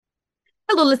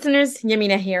Hello, listeners.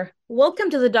 Yamina here. Welcome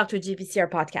to the Dr. GPCR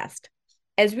podcast.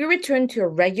 As we return to a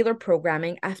regular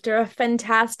programming after a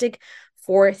fantastic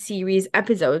 4 series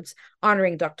episodes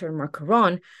honoring Dr.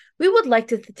 Marcaron, we would like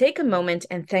to take a moment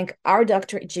and thank our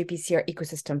Dr. GPCR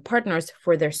ecosystem partners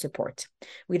for their support.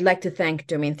 We'd like to thank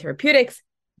Domain Therapeutics,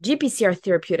 GPCR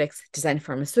Therapeutics, Design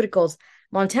Pharmaceuticals,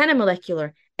 Montana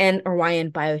Molecular, and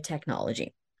Orion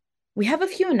Biotechnology. We have a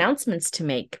few announcements to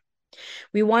make.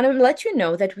 We want to let you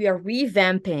know that we are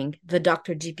revamping the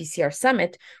Dr. GPCR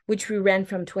Summit, which we ran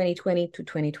from 2020 to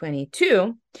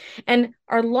 2022, and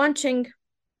are launching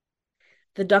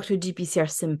the Dr. GPCR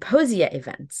Symposia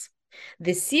events.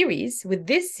 With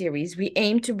this series, we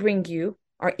aim to bring you,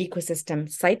 our ecosystem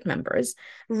site members,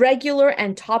 regular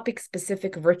and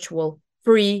topic-specific virtual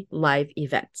free live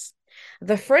events.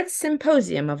 The first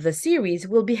symposium of the series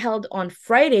will be held on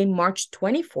Friday, March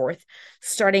 24th,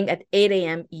 starting at 8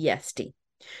 a.m. EST.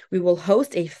 We will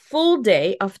host a full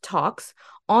day of talks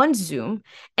on Zoom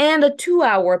and a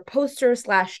 2-hour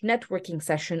poster/networking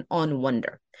session on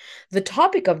Wonder. The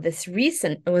topic of this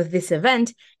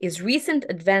event is recent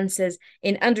advances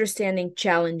in understanding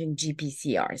challenging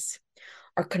GPCRs.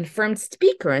 Our confirmed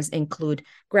speakers include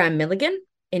Graham Milligan,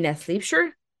 Ines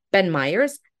Liebscher, Ben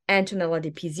Myers, Antonella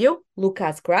DiPizio,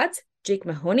 Lucas Gratz, Jake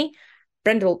Mahoney,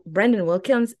 Brendan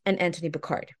Wilkins, and Anthony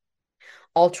Picard.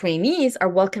 All trainees are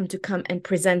welcome to come and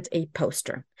present a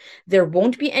poster. There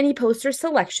won't be any poster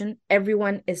selection.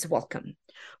 Everyone is welcome.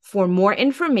 For more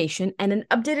information and an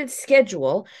updated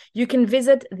schedule, you can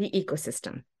visit the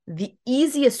ecosystem. The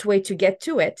easiest way to get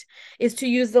to it is to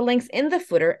use the links in the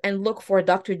footer and look for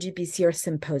Dr. GPCR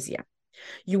Symposia.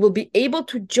 You will be able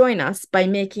to join us by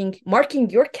marking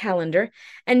your calendar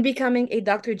and becoming a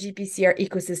Dr. GPCR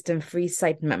ecosystem free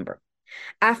site member.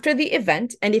 After the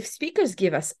event, and if speakers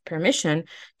give us permission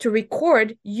to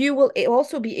record, you will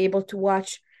also be able to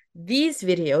watch these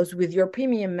videos with your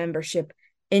premium membership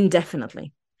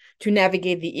indefinitely. To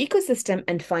navigate the ecosystem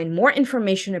and find more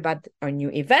information about our new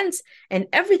events and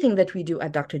everything that we do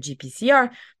at Dr.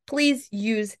 GPCR, please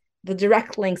use the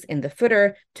direct links in the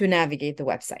footer to navigate the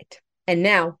website. And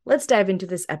now, let's dive into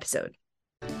this episode.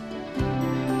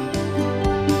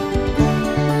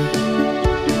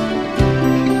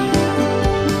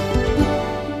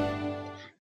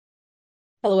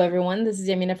 Hello, everyone. This is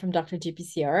Yamina from Dr.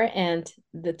 GPCR, and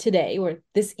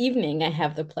this evening, I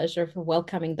have the pleasure of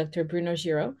welcoming Dr. Bruno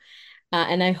Giros.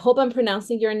 And I hope I'm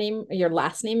pronouncing your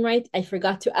last name right. I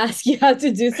forgot to ask you how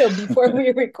to do so before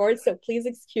we record, so please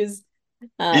excuse.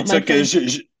 It's okay.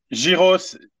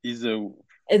 Giros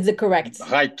is the correct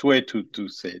right way to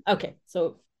say it. Okay,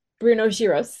 so Bruno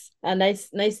Giros,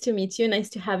 nice to meet you. Nice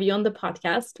to have you on the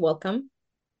podcast. Welcome.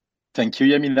 Thank you,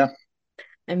 Yamina.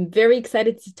 I'm very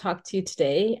excited to talk to you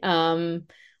today.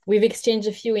 We've exchanged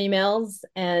a few emails,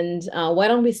 and why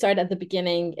don't we start at the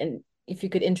beginning? And if you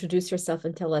could introduce yourself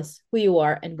and tell us who you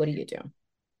are and what do you do?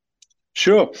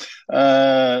 Sure.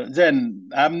 Then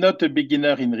I'm not a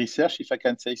beginner in research, if I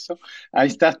can say so. I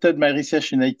started my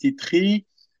research in 1983,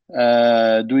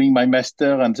 doing my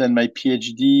master and then my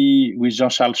PhD with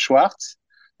Jean-Charles Schwartz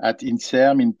at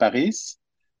INSERM in Paris.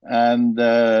 And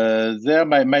there,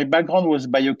 my background was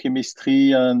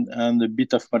biochemistry and a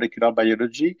bit of molecular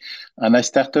biology. And I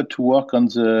started to work on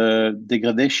the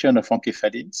degradation of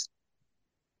enkephalins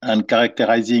and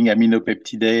characterizing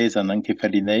aminopeptidase and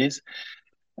enkephalinase.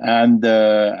 And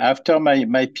after my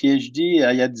PhD,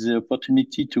 I had the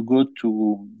opportunity to go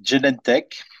to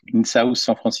Genentech in South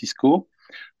San Francisco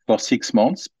for 6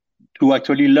 months to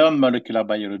actually learn molecular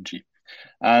biology.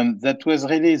 And that was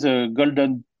really the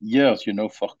golden years,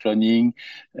 for cloning.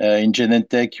 In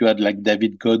Genentech, you had like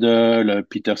David Gödel,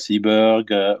 Peter Seeberg,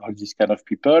 all these kind of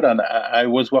people. And I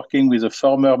was working with a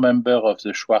former member of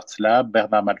the Schwartz lab,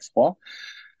 Bernard Malfroy,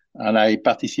 and I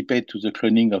participated to the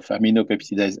cloning of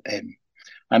aminopeptidase M.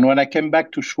 And when I came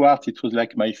back to Schwartz, it was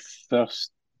like my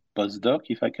first postdoc,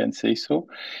 if I can say so,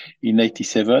 in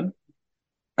 1987.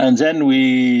 And then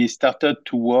we started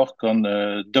to work on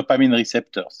dopamine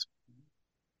receptors.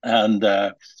 And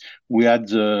we had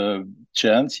the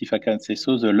chance, if I can say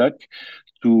so, the luck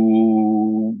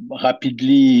to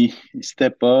rapidly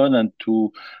step on and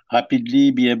to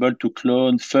rapidly be able to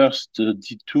clone first the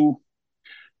two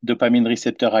dopamine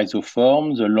receptor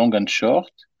isoforms, the long and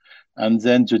short, and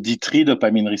then the D3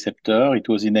 dopamine receptor. It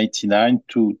was in 1989,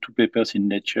 two papers in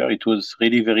Nature. It was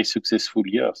really very successful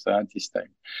years at this time,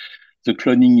 the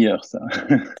cloning years.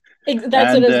 That's what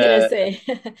I was going to say.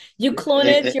 You clone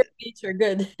it, you're Nature,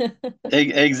 good.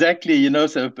 Exactly,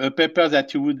 so a paper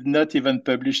that you would not even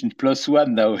publish in PLOS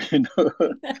ONE now,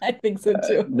 I think so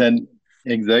too. Then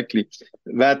exactly,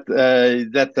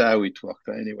 that's how it worked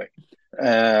anyway.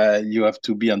 You have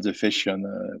to be on the fashion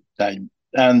time.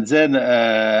 And then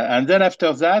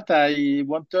after that,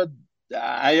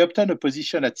 I obtained a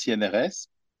position at CNRS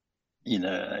in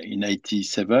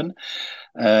 87.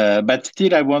 But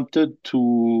still, I wanted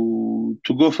to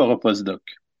go for a postdoc.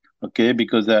 Okay,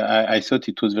 because I thought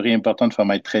it was very important for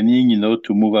my training,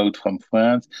 to move out from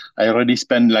France. I already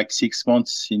spent like 6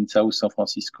 months in South San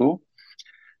Francisco,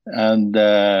 and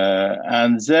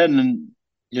then,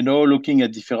 looking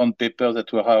at different papers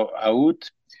that were out,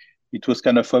 it was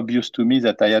kind of obvious to me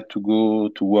that I had to go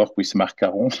to work with Marc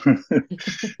Caron.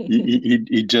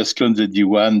 He just cloned the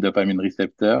D1 dopamine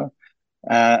receptor.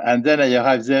 And then I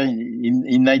arrived there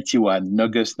in 91, in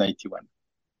August 91.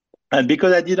 And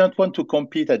because I didn't want to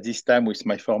compete at this time with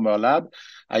my former lab,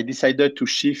 I decided to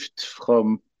shift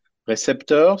from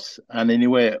receptors. And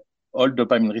anyway, all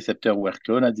dopamine receptors were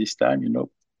cloned at this time,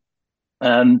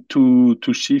 and to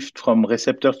shift from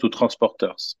receptors to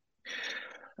transporters.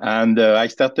 And I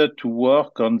started to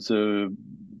work on the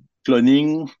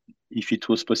cloning, if it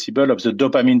was possible, of the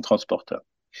dopamine transporter.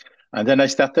 And then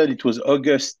it was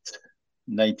August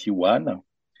 91.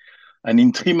 And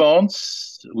in 3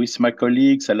 months, with my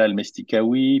colleague Salah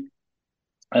Al-Mestikawi,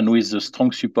 and with the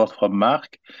strong support from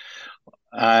Mark,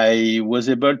 I was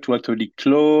able to actually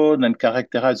clone and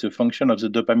characterize the function of the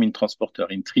dopamine transporter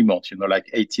in 3 months, like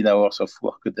 18 hours of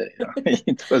work a day.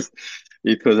 It was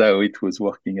how it was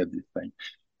working at this time.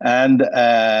 And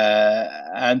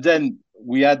then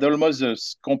we had almost a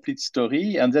complete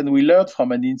story. And then we learned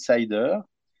from an insider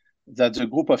that the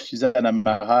group of Suzanne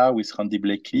Amara with Randy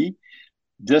Blakely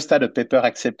just had a paper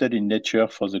accepted in Nature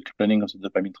for the cloning of the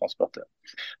dopamine transporter.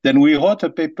 Then we wrote a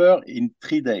paper in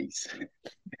 3 days.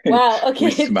 Wow. Okay.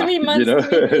 With Mark, 3 months,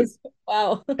 3 days.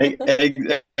 Wow.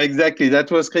 Exactly.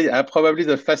 That was crazy. Probably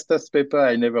the fastest paper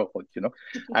I never wrote.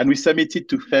 And we submitted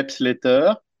to FEPS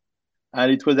later,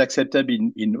 and it was accepted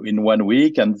in 1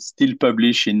 week and still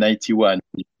published in 91.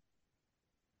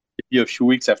 Maybe a few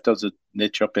weeks after the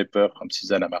Nature paper from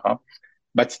Suzanne Amara,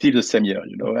 but still the same year.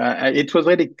 It was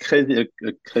really crazy,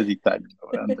 a crazy time.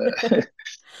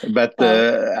 But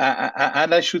Wow.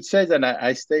 and I should say that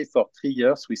I stayed for 3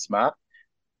 years with Mark,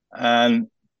 and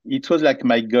it was like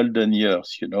my golden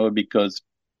years, because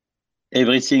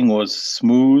everything was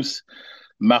smooth.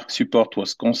 Mark's support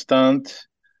was constant.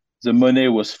 The money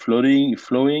was flowing.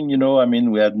 I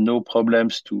mean, we had no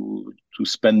problems to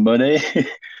spend money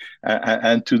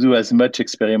and to do as much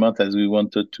experiment as we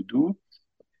wanted to do.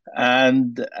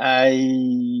 And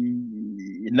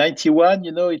in 91,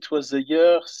 it was the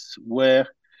years where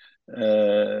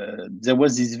there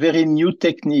was this very new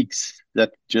techniques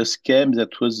that just came.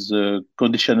 That was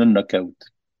conditional knockout,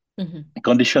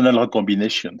 conditional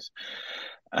recombinations.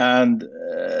 And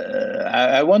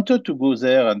I wanted to go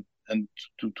there and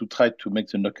to try to make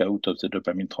the knockout of the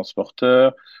dopamine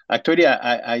transporter. Actually,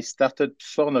 I started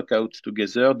 4 knockouts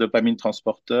together: dopamine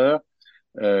transporter,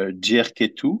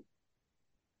 GRK2,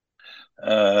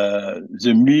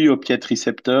 the mu opiate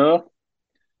receptor,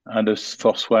 and the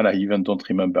fourth one I even don't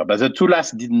remember. But the 2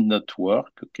 last did not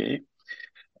work, okay?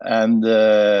 And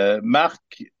Mark,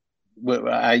 well,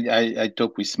 I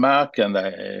talked with Mark, and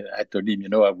I told him,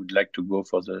 I would like to go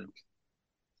for the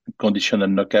conditional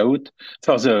knockout,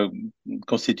 for the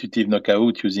constitutive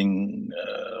knockout using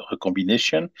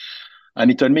recombination.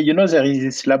 And he told me, there is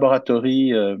this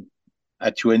laboratory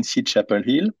at UNC Chapel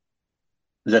Hill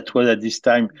that was at this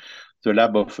time the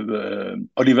lab of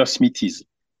Oliver Smithies,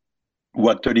 who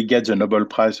actually gets the Nobel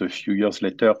Prize a few years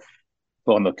later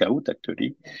for knockout,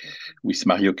 actually, with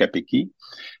Mario Capecchi.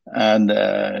 And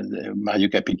Mario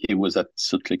Capecchi was at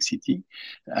Salt Lake City.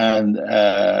 And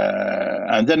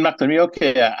then Mark told me,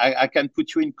 okay, I can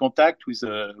put you in contact with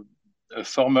a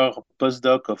former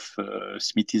postdoc of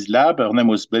Smithy's lab. Her name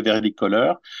was Beverly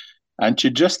Kohler. And she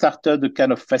just started a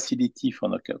kind of facility for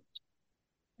knockout.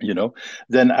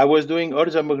 Then I was doing all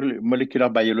the molecular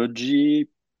biology,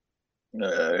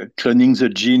 cloning the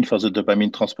gene for the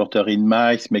dopamine transporter in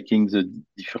mice, making the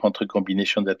different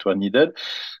recombinations that were needed.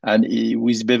 And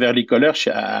with Beverly Kohler,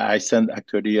 I sent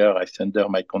her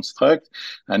my construct,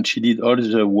 and she did all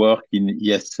the work in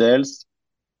ES cells,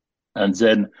 and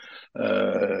then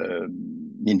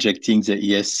injecting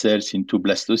the ES cells into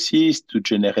blastocysts to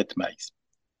generate mice.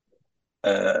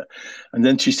 And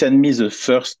then she sent me the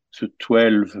first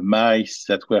 12 mice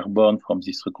that were born from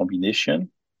this recombination.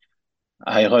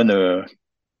 I run a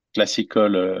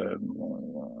classical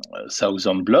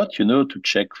Southern blot, to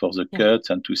check for the cuts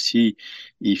and to see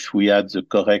if we had the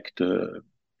correct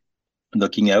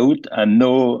knocking out, and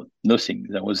nothing.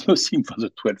 There was nothing for the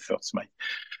 12 first mice.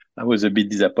 I was a bit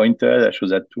disappointed. I showed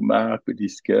that to Mark, we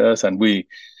discussed, and we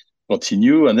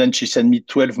continue. And then she sent me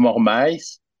 12 more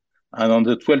mice. And on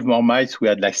the 12 more mice, we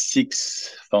had like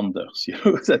 6 founders.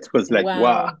 That was like, wow.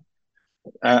 Wow.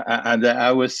 And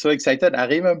I was so excited. I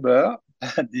remember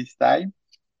at this time,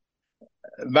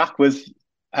 Mark was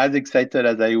as excited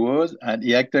as I was, and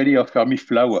he actually offered me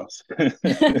flowers. I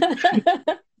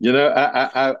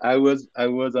was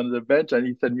on the bench, and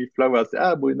he sent me flowers.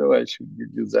 Bruno, I should give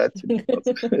you that.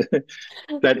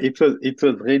 That it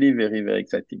was really very very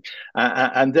exciting.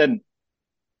 And then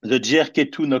the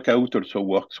GRK2 knockout also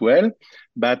works well,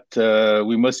 but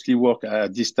we mostly work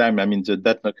at this time. I mean, the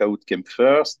that knockout came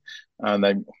first, and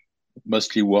I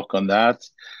mostly work on that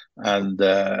and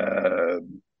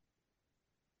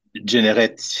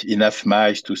generate enough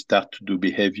mice to start to do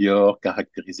behavior,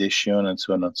 characterization, and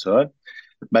so on and so on.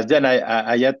 But then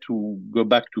I had to go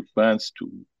back to France to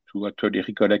actually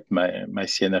recollect my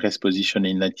CNRS position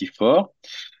in 94.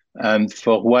 And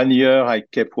for 1 year, I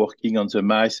kept working on the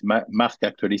mice. Mark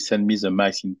actually sent me the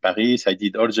mice in Paris. I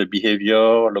did all the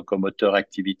behavior, locomotor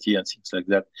activity, and things like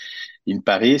that in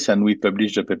Paris. And we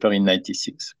published the paper in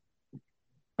 96.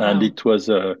 And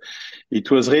Wow. it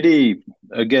was really,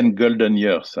 again, golden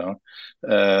years. Huh?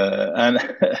 And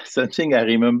something I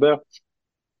remember,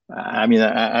 I mean,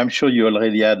 I'm sure you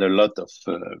already had a lot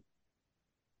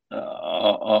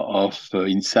of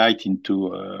insight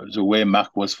into the way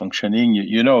Mark was functioning.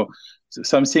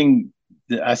 Something.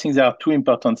 I think there are two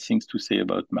important things to say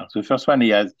about Mark. The first one,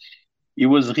 he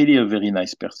was really a very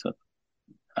nice person.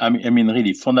 I mean,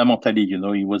 really, fundamentally,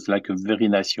 he was like a very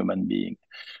nice human being.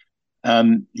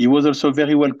 He was also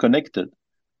very well connected,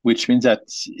 which means that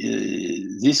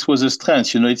this was a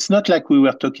strength. It's not like we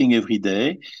were talking every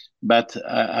day, but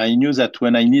I knew that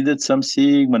when I needed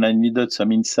something, when I needed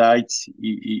some insights,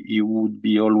 he would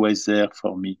be always there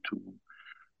for me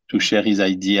to share his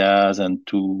ideas and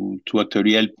to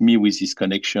actually help me with this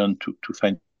connection to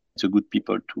find the good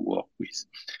people to work with.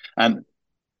 And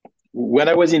when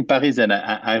I was in Paris, then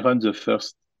I ran the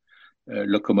first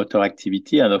locomotor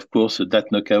activity. And of course,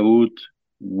 that knockout,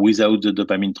 without the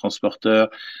dopamine transporter,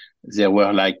 they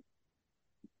were like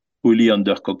fully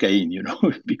under cocaine,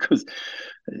 because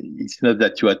it's not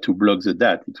that you had to block the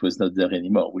DAT, it was not there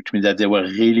anymore, which means that they were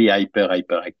really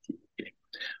hyperactive. Okay?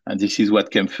 And this is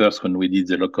what came first when we did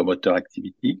the locomotor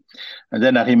activity. And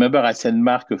then I remember I sent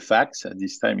Mark a fax. At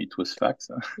this time, it was fax.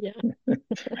 Yeah.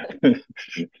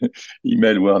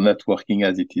 Email were not working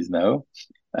as it is now.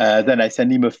 Then I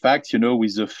sent him a fax,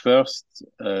 with the first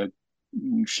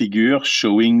figure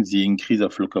showing the increase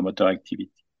of locomotor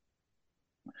activity.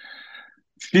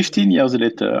 15 years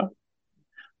later,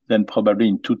 then probably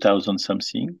in 2000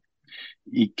 something,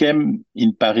 he came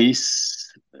in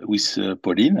Paris with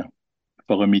Pauline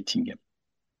for a meeting.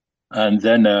 And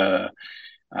then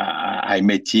I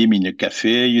met him in a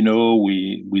cafe,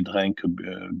 we drank a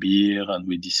beer and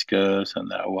we discussed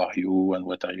and how are you and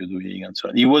what are you doing and so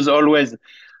on. He was always,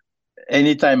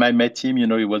 anytime I met him,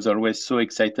 he was always so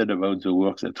excited about the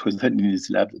work that was done in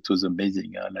his lab. It was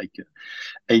amazing, like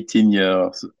 18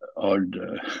 years old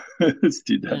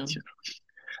student. Yeah.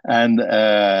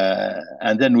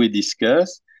 And then we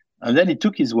discussed, and then he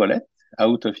took his wallet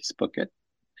out of his pocket.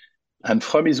 And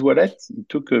from his wallet, he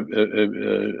took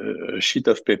a sheet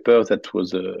of paper that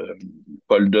was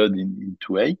folded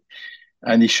into eight,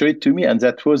 and he showed it to me. And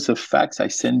that was the fax I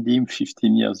sent him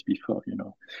 15 years before,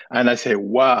 And I say,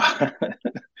 wow.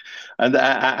 And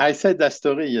I said that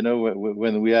story,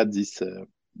 when we had this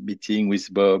meeting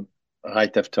with Bob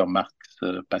right after Mark's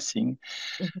passing.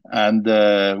 Mhm.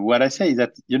 And what I say is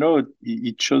that,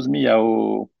 it shows me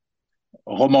how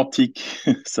romantic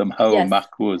somehow Yes.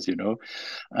 Mark was, and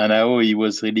how he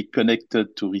was really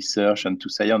connected to research and to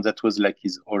science. That was like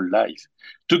his whole life,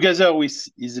 together with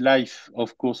his life,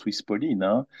 of course, with Pauline.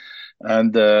 Huh?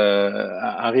 And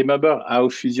I remember how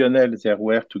fusionnel they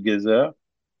were together.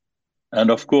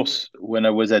 And of course, when I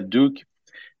was at Duke,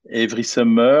 every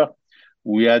summer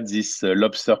we had this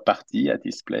lobster party at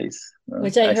his place.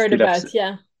 Which I I heard still have, about.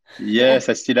 Yeah. yes,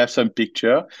 I still have some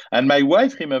picture, and my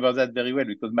wife remembers that very well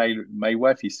because my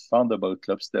wife is fond about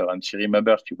lobster, and she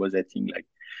remembers she was eating like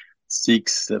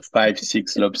 6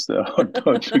 lobster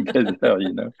all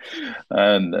together,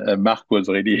 And Mark was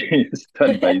really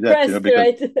stunned by that, Impressed,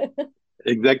 because right?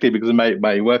 exactly because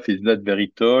my wife is not very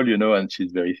tall, and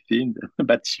she's very thin,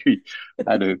 but she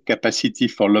had a capacity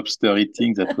for lobster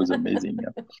eating that was amazing.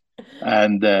 Yeah.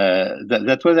 And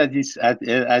that was at his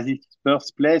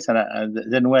first place. And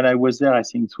then when I was there, I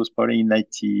think it was probably in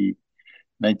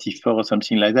 1994 or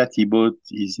something like that, he bought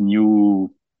his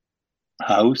new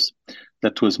house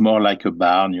that was more like a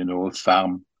barn, a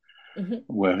farm. Mhm.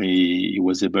 where he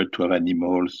was able to have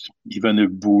animals, even a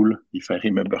bull, if I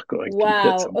remember correctly. That's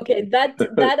Wow. something. Okay,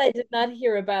 that I did not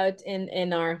hear about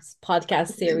in our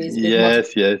podcast series with multiple.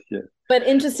 Yes, yes, yes. But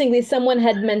interestingly, someone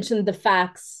had mentioned the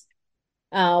facts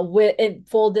with a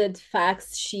folded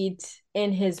fax sheet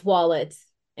in his wallet,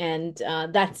 and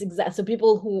that's exact. So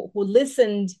people who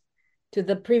listened to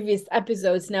the previous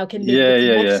episodes now can make the Yeah,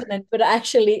 yeah, yeah. connection and put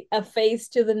actually a face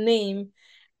to the name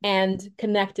and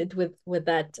connect it with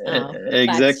that fax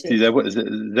Exactly. sheet.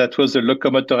 That was the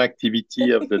locomotor activity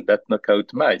of that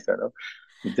knockout mice. You know.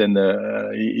 Then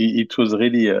it was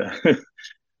really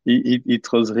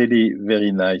it was really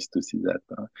very nice to see that.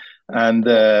 Huh? And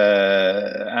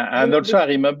Bruno, and Bruno, also I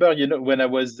remember, when I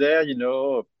was there,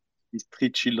 these three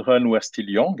children were still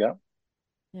young, huh?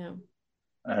 yeah.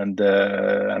 And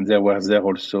they were there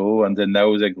also, and then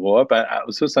now they grow up.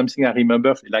 Also something I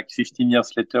remember, like 15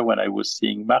 years later, when I was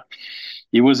seeing Mark,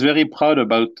 he was very proud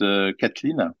about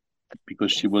Kathleen,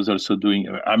 because she Yes. was also doing.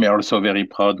 I mean, also very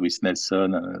proud with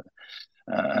Nelson,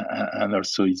 and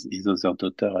also his other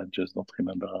daughter. I just don't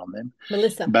remember her name,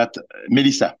 Melissa. but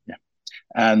Melissa. Yeah.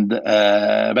 And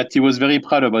but he was very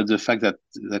proud about the fact that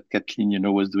Kathleen,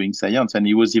 was doing science, and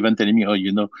he was even telling me,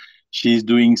 oh, she's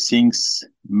doing things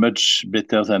much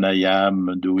better than I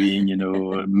am doing,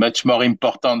 much more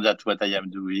important than what I am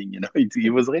doing. He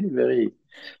was really very,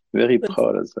 very That's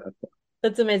proud of that.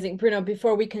 that's amazing. Bruno,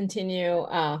 before we continue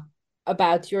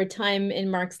about your time in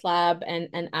Mark's lab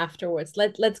and afterwards,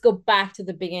 let's go back to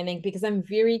the beginning because I'm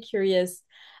very curious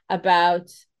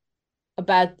about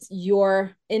about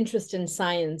your interest in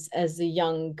science as a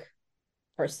young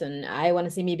person. I want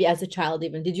to say maybe as a child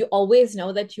even. Did you always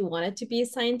know that you wanted to be a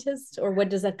scientist, or where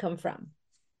does that come from?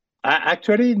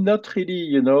 Actually, not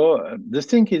really. The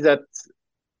thing is that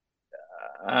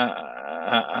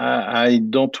I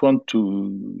don't want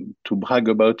to brag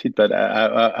about it, but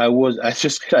I was. I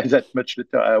just realized that much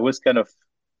later. I was kind of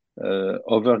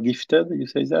over gifted. You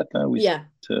say that, huh, Yeah.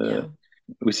 uh, Yeah.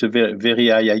 with a very very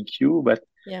high IQ, but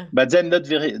Yeah. then not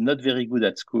very good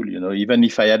at school. Even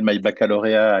if I had my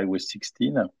baccalaureate, I was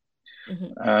 16,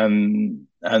 Hmm.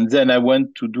 and then I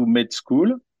went to do med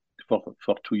school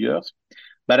for 2 years.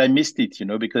 But I missed it,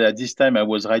 because at this time I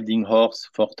was riding horse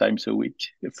 4 times a week,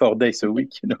 4 days a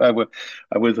week. I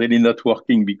was really not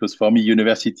working, because for me,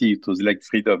 university, it was like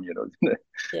freedom.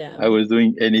 Yeah. I was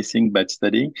doing anything but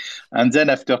studying. And then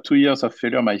after 2 years of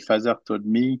failure, my father told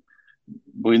me,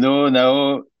 Bruno,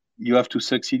 now you have to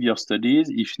succeed your studies.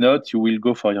 If not, you will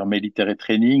go for your military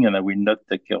training and I will not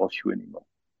take care of you anymore.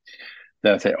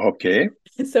 Then I said, okay,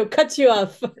 So cut you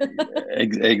off.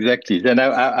 exactly. Then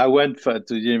I went to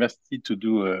the university to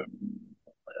do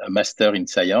a master in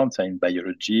science, in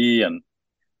biology, and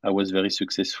I was very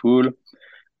successful.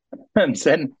 And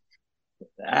then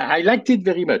I liked it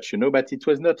very much, but it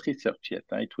was not research yet.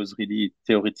 It was really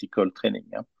theoretical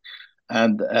training.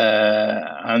 And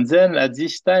then at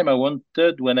this time,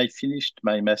 when I finished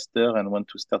my master and want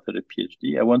to start a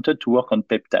PhD, I wanted to work on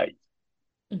peptides,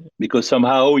 Mhm. because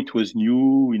somehow it was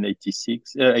new in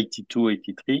 86, 82,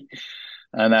 83.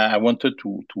 And I wanted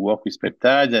to work with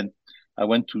peptides. And I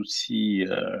went to see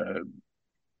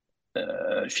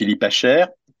Philippe Hacher,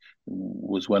 who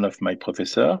was one of my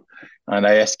professor. And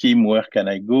I asked him, where can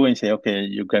I go? And he said, okay,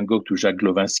 you can go to Jacques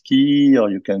Lovinsky, or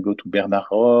you can go to Bernard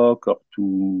Roch, or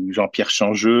to Jean-Pierre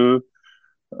Changeux,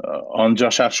 on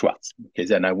Jean-Charles Schwartz. Okay,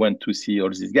 then I went to see all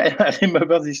these guys. I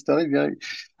remember this story very.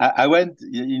 I went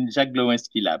in Jacques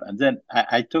Lowinsky lab, and then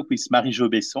I talked with Marie-Jo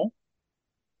Besson.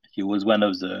 He was one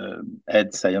of the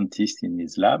head scientists in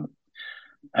his lab,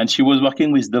 and she was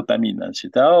working with dopamine. And she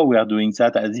said, "Oh, we are doing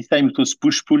that." At this time, it was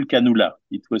push-pull cannula.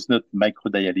 It was not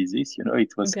microdialysis.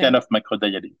 It was kind Okay. of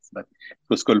microdialysis, but it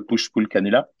was called push-pull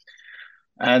cannula.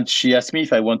 And she asked me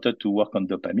if I wanted to work on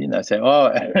dopamine. I said,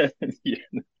 "Oh."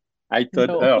 I told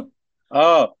No. her,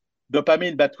 "Oh,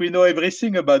 dopamine, but we know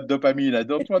everything about dopamine. I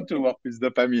don't want to work with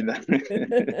dopamine."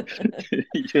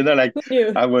 Like Who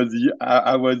knew? I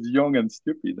was young and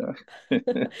stupid. Huh?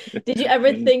 Did you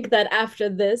ever think that after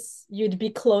this you'd be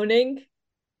cloning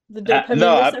the dopamine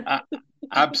No, receptor?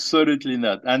 absolutely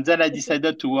not. And then I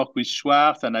decided to work with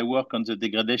Schwartz, and I work on the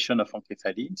degradation of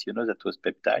amphiphalines. That was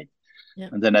peptide. Yeah.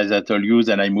 And then, as I told you,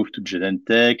 then I moved to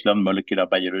Genentech, learned molecular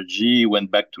biology, went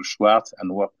back to Schwartz,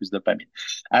 and worked with dopamine.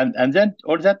 And then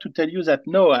all that to tell you that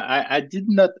no, I did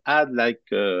not add like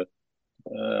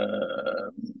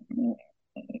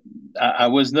I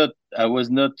was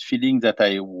not feeling that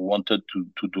I wanted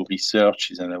to do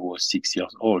research when I was 6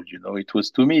 years old. It was,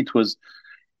 to me, it was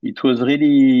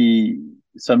really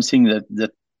something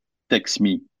that takes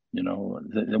me.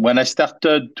 When I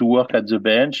started to work at the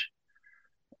bench,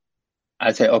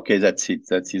 I say, okay, that's it.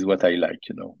 That is what I like,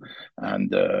 you know.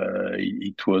 And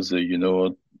it was,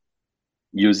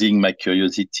 using my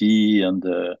curiosity and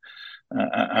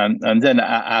then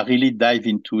I really dive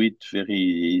into it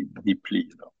very deeply,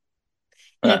 you know.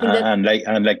 Yeah, I think that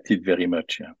And liked it very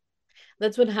much. Yeah.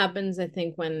 that's what happens, I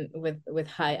think, when with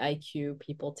high IQ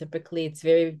people, typically it's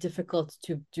very difficult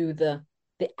to do the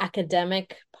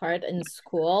academic part in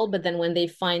school, but then when they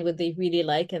find what they really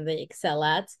like and they excel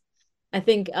at, I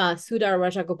think Sudhar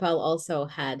Rajagopal also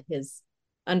had his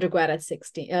undergrad at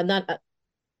 16. Not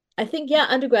I think, yeah,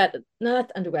 undergrad,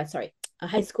 not undergrad, sorry, a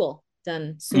high school done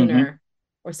Mm-hmm. sooner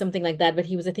or something like that, but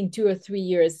he was, I think, 2 or 3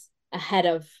 years ahead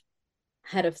of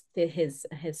his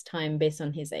time based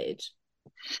on his age.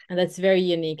 And that's very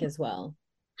unique as well.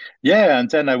 Yeah, and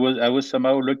then I was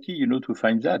somehow lucky, you know, to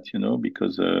find that, you know,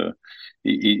 because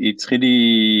it's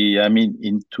really, I mean,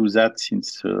 into that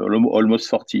since almost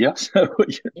 40 years.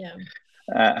 Yeah.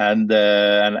 And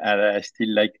I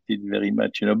still liked it very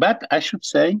much, you know. But I should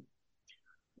say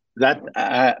that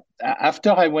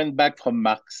after I went back from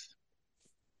Marx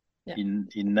Yeah.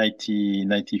 in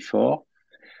 1994,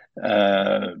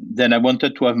 then I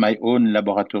wanted to have my own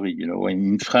laboratory. You know,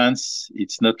 in France,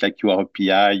 it's not like you are a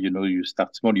PI, you know, you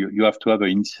start small, you have to have an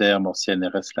INSERM or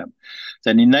CNRS lab.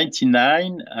 Then in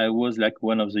 99, I was like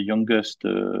one of the youngest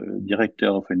director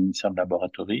of an INSERM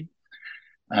laboratory.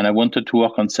 And I wanted to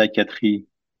work on psychiatry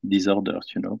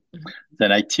disorders, you know. Mhm.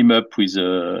 Then I team up with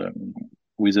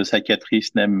a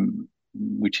psychiatrist named,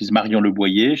 which is Marion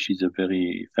Leboyer. She's a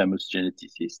very famous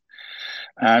geneticist.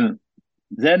 And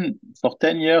then for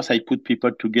 10 years, I put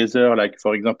people together. Like,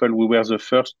 for example, we were the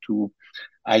first to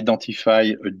identify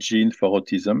a gene for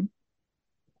autism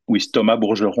with Thomas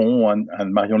Bourgeron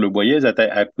and Marion Leboyer that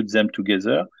I put them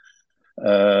together.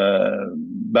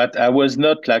 But I was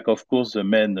not like, of course, the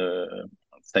main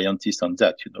scientist on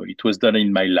that. You know, it was done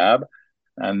in my lab,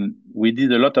 and we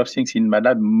did a lot of things in my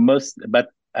lab. But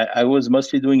I was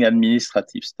mostly doing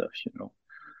administrative stuff. You know,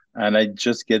 and I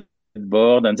just get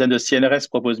bored. And then the CNRS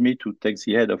proposed me to take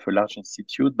the head of a large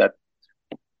institute, but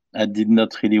I did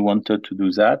not really wanted to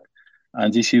do that.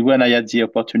 And this is when I had the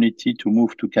opportunity to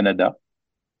move to Canada,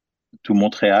 to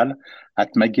Montreal,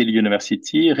 at McGill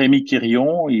University. Rémi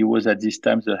Quirion, he was at this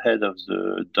time the head of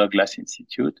the Douglas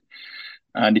Institute.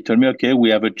 And he told me, okay, we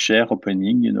have a chair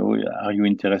opening, you know, are you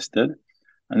interested?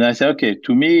 And I said, okay,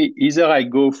 to me, either I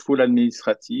go full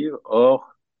administrative or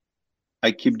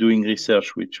I keep doing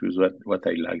research, which was what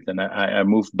I liked. And I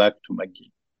moved back to McGill.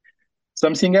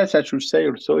 Something else I should say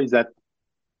also is that,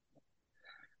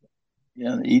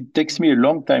 yeah, it takes me a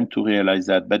long time to realize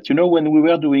that. But you know, when we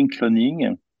were doing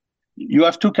cloning, you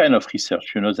have two kind of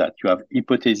research. You know that you have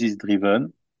hypothesis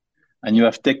driven and you Yeah.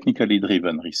 have technically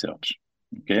driven research.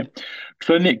 Okay,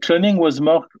 cloning was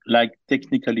more like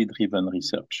technically driven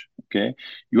research. Okay,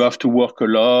 you have to work a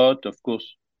lot, of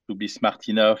course, to be smart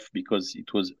enough because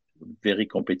it was very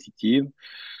competitive,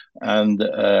 and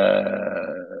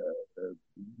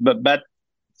but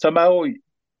somehow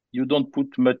you don't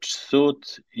put much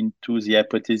thought into the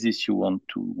hypothesis you want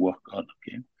to work on.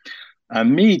 Okay,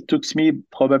 and me, it took me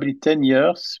probably 10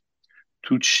 years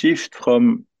to shift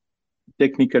from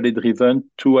technically driven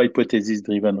to hypothesis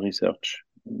driven research,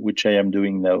 which I am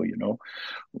doing now, you know,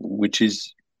 which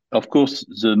is, of course,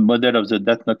 the model of the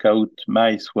data knockout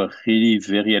mice were really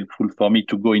very helpful for me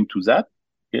to go into that.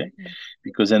 Okay. Yeah.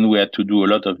 Because then we had to do a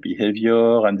lot of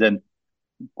behavior and then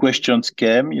questions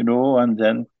came, you know, and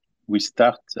then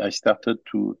I started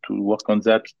to work on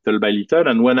that little by little.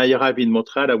 And when I arrived in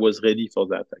Montreal, I was ready for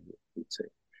that, I would say,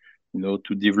 you know,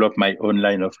 to develop my own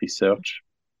line of research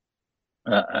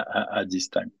at this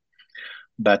time.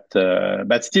 But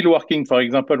still working. For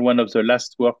example, one of the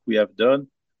last work we have done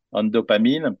on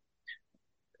dopamine,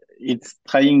 it's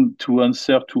trying to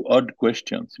answer to odd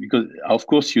questions because, of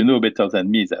course, you know better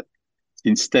than me that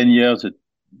since 10 years,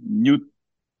 new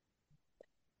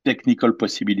technical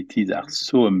possibilities are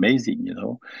so amazing, you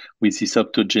know, with this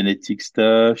optogenetic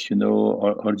stuff, you know,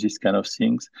 all these kind of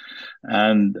things.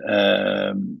 And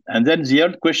then the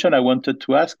old question I wanted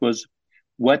to ask was,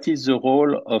 what is the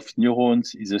role of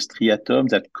neurons in the striatum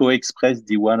that co-express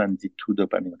D1 and D2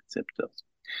 dopamine receptors?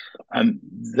 And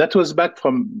that was back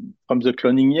from the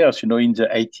cloning years, you know, in the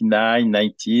 89,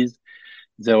 90s.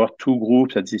 There were two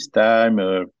groups at this time.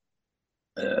 There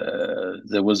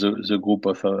was the group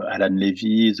of Alan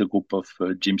Levy, the group of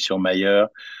Jim Surmeyer,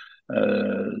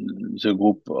 the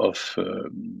group of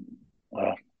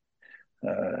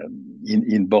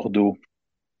in Bordeaux.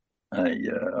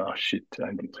 Oh shit,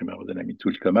 I don't remember the name. It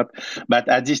will come up. But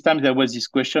at this time, there was this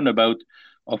question about,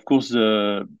 of course,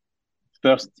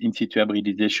 first in situ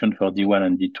hybridization for D1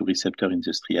 and D2 receptor in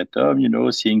the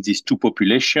striatum, seeing these two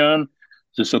populations,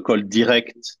 the so-called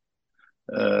direct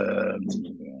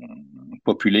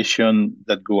population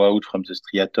that go out from the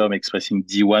striatum expressing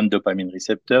D1 dopamine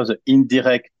receptor, the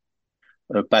indirect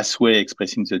pathway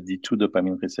expressing the D2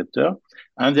 dopamine receptor.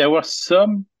 And there were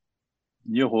some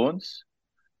neurons,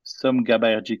 some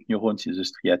GABAergic neurons in the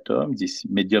striatum, these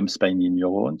medium spiny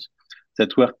neurons,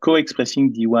 that were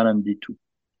co-expressing D1 and D2.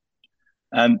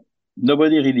 And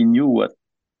nobody really knew what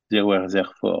they were there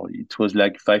for. It was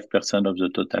like 5% of the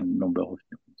total number of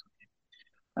neurons.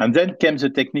 And then came the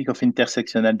technique of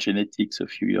intersectional genetics a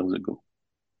few years ago.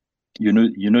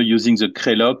 Using the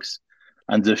Crelox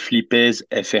and the Flippez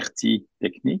FRT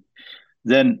technique.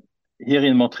 Then here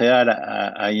in Montreal,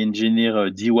 I engineer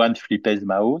a D1 Flippez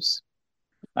mouse,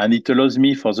 and it allows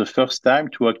me for the first time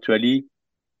to actually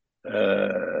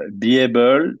be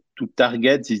able to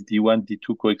target this D1,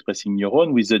 D2 co-expressing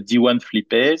neuron with the D1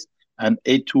 Flippez and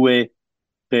A2A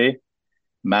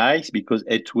mice, because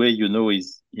A2A,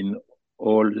 is in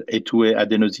all A2A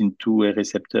adenosine 2A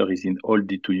receptor is in all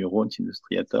D2 neurons in the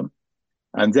striatum.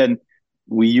 And then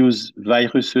we use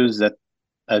viruses that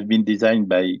have been designed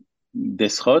by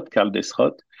Carl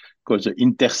Desroth, called the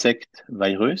intersect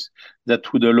virus,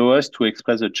 that would allow us to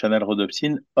express the channel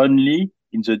rhodopsin only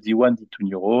in the D1, D2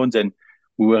 neurons. And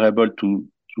we were able to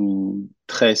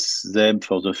trace them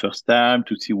for the first time,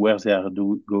 to see where they are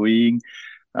going,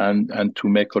 and to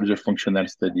make all the functional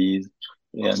studies.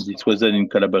 And it was done in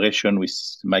collaboration with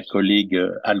my colleague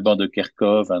Alban de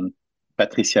Kerkhove and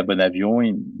Patricia Bonavion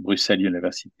in Brussels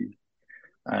University.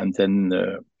 And then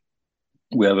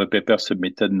we have a paper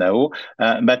submitted now.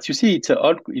 But you see, it's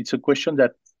a question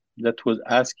that was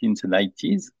asked in the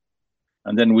 90s.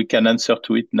 And then we can answer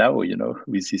to it now,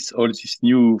 with all these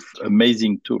new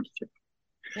amazing tools.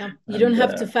 Yeah, you don't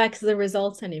have to fax the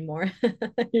results anymore.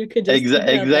 You could just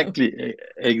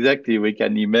exactly. We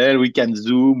can email, we can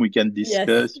Zoom, we can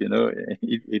discuss. Yes.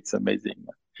 It's amazing.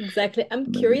 Exactly.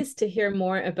 I'm curious to hear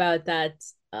more about that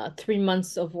 3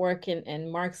 months of work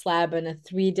in Mark's lab and a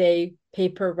 3-day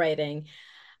paper writing.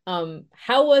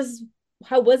 How was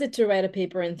it to write a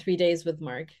paper in 3 days with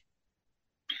Mark?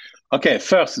 Okay,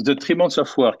 first, the 3 months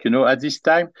of work. At this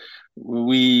time,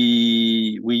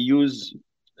 we use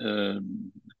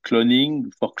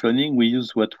cloning. For cloning, we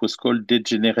use what was called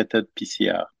degenerated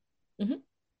PCR. Mm-hmm.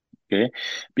 Okay,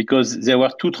 because there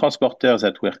were 2 transporters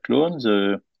that were cloned,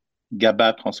 the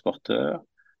GABA transporter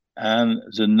and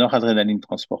the noradrenaline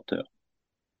transporter.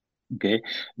 Okay,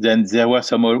 then there were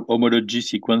some homology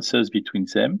sequences between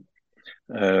them.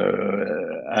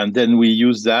 And then we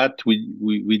use that.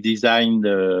 We designed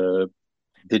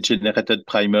degenerated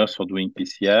primers for doing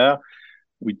PCR.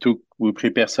 We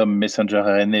prepare some messenger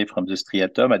RNA from the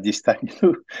striatum. At this time,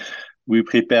 we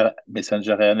prepare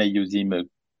messenger RNA using a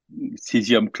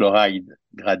cesium chloride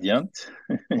gradient.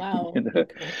 Wow. Okay.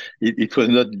 It was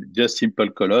not just simple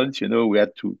colons. We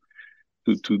had to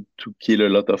kill a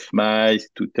lot of mice,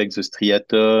 to take the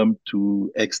striatum,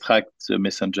 to extract the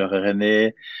messenger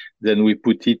RNA. Then we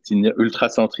put it in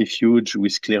ultracentrifuge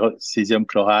with cesium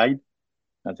chloride.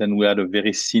 And then we had a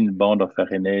very thin band of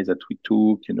RNA that we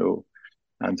took,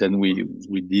 and then we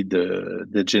did the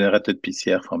degenerated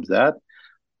PCR from that.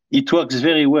 It works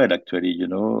very well, actually,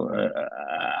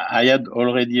 I had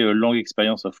already a long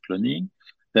experience of cloning.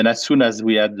 Then as soon as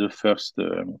we had the first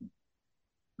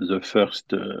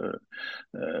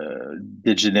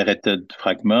degenerated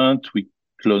fragment, we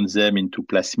clone them into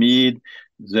plasmid.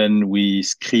 Then we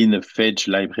screen the phage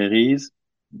libraries.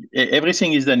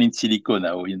 Everything is done in silico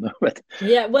now, But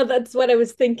yeah, well, that's what I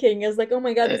was thinking. I was like, oh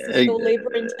my God, this is so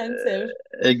labor intensive.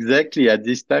 Exactly. At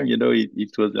this time,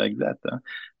 it was like that. Huh?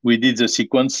 We did the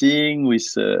sequencing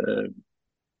with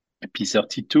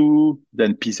P32,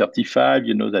 then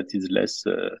P35, that is less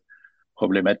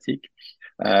problematic.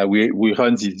 We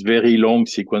run these very long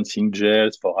sequencing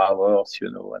gels for hours,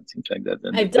 and things like that.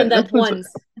 And I've done that once.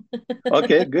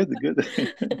 Okay, good.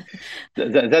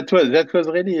 that was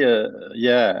really,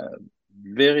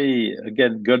 very,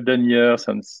 again, golden years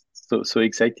and so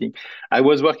exciting. I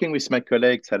was working with my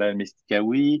colleague Salah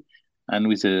Mestikawi and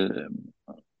with a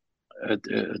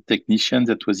technician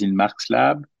that was in Mark's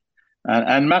lab.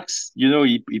 And Mark's,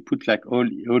 he put like all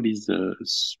his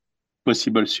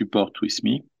possible support with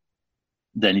me.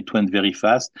 Then it went very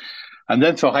fast. And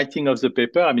then for writing of the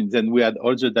paper, then we had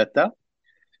all the data.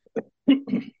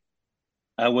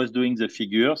 I was doing the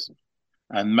figures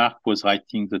and Mark was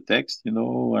writing the text, and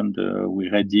we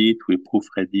read it, we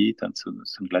proofread it and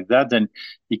something like that. Then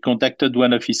he contacted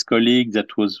one of his colleagues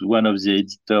that was one of the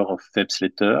editor of Phelps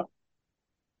letter.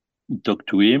 He talked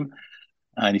to him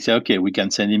And he said, okay, we can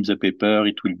send him the paper.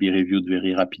 It will be reviewed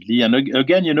very rapidly. And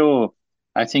again,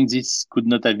 I think this could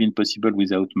not have been possible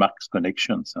without Mark's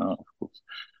connections, of course.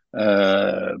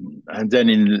 And then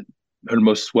in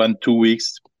almost 1, 2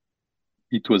 weeks,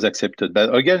 it was accepted.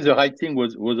 But again, the writing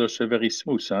was also very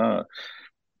smooth.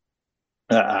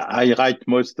 I write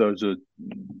most of the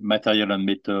material and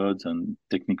methods and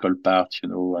technical parts,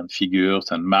 and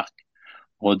figures, and Mark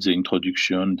wrote the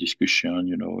introduction,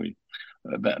 discussion.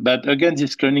 But again,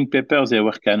 these cloning papers, they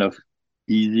were kind of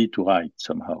easy to write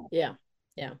somehow. Yeah.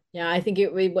 Yeah. Yeah. I think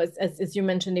it was, as you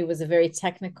mentioned, it was a very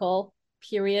technical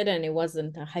period and it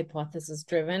wasn't a hypothesis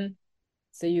driven.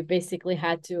 So you basically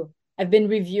had to. I've been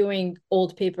reviewing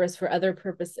old papers for other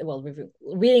purposes. Well,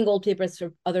 reading old papers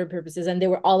for other purposes, and they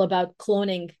were all about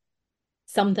cloning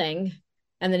something.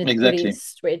 And then it's pretty Exactly.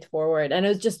 straightforward. And I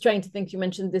was just trying to think, you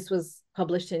mentioned this was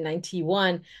published in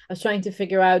 91. I was trying to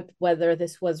figure out whether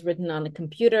this was written on a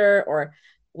computer or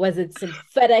was it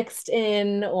FedExed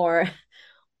in or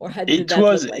how did It that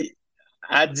look was like?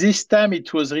 At this time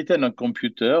it was written on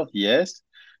computer, yes.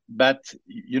 But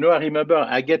I remember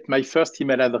I get my first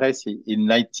email address in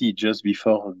 90 just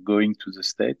before going to the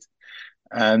States.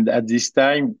 And at this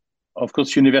time, of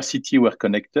course, university were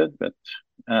connected, but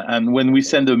and when we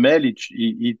send a mail, it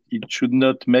should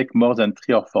not make more than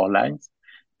 3 or 4 lines,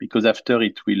 because after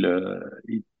it will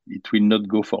not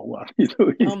go forward.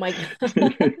 Oh my God.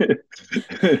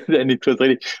 Then it was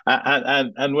really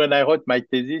and when I wrote my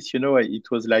thesis,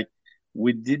 it was like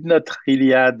we did not really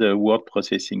had a word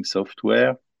processing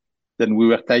software. Then we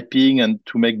were typing, and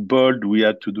to make bold, we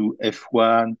had to do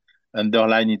F1.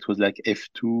 Underline, it was like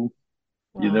F2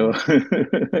 you know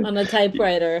Wow. On a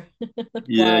typewriter.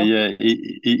 yeah, Wow. yeah,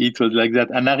 it was like that.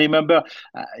 And I remember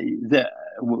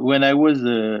when I was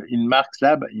in Mark's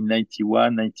lab in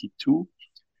 91, 92,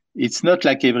 it's not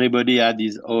like everybody had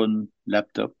his own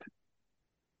laptop.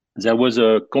 There was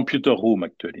a computer room,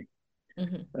 actually,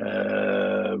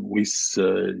 Mhm. with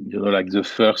like the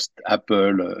first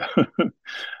Apple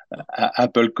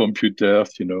Apple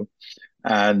computers,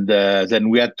 and then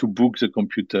we had to book the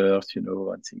computers,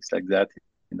 and things like that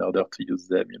in order to use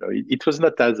them. It was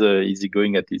not as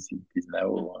easygoing as it is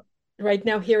now. Right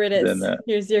now, here it Then is.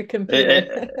 Here's your e-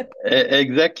 computer.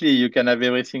 exactly, you can have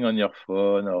everything on your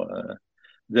phone. Or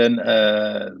then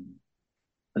no,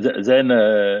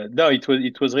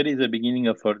 it was really the beginning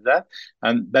of all that.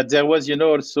 And but there was,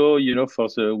 also, for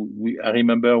I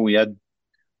remember we had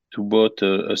to bought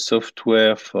a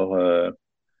software for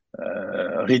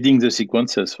reading the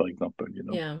sequences, for example.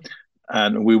 Yeah.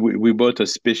 And we bought a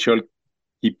special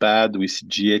keypad with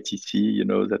GATC,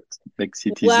 that makes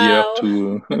it easier Wow.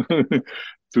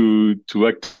 to to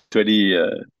actually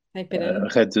Type it in.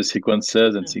 read the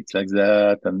sequences and Yeah. things like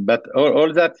that. And but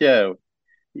all that, yeah,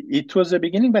 it was the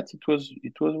beginning, but it was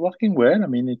working well. I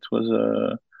mean, it was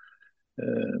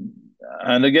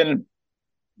and again,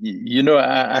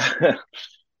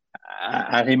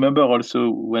 I remember also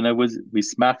when I was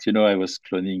with Mark, I was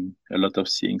cloning a lot of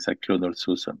things. I cloned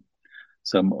also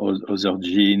some other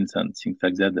genes and things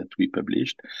like that we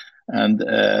published. And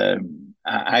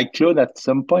I cloned at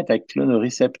some point, I cloned a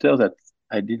receptor that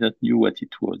I didn't knew what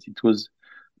it was. It was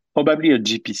probably a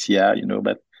GPCR,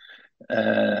 but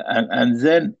and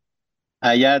then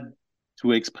I had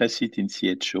to express it in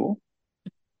CHO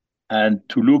and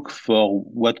to look for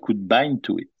what could bind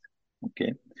to it.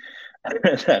 Okay.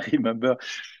 And I remember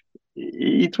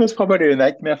it was probably a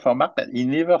nightmare for Mark, but he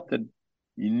never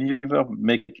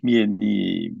make me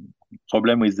any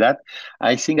problem with that.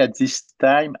 I think at this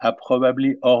time I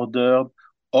probably ordered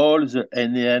all the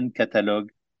NAN catalog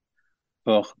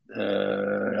for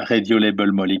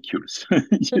radiolabel molecules.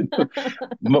 you know,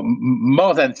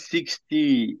 more than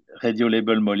 60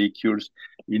 radiolabel molecules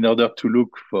in order to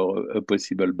look for a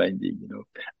possible binding.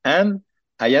 And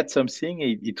I had something.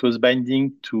 It was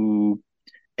binding to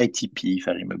ATP, if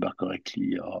I remember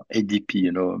correctly, or ADP,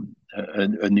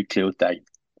 a nucleotide.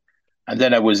 And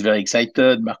then I was very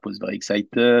excited. Mark was very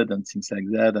excited, and things like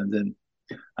that. And then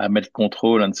I made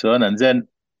control and so on. And then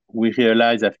we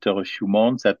realized after a few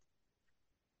months that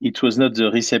it was not the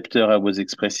receptor I was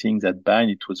expressing that bind,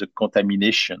 it was a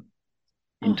contamination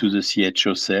into Oh, the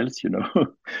CHO cells,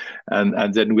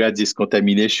 and then we had this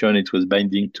contamination, it was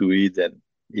binding to it, and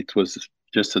it was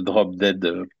just a drop dead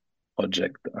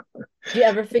project. did you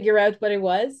ever figure out what it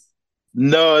was?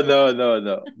 No, no, no,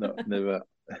 no, no, never,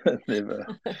 never.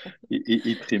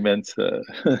 It remains a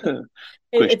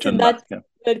It's in question mark.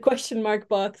 that question mark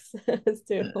box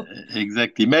too.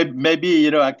 Exactly. Maybe,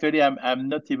 actually, I'm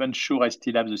not even sure I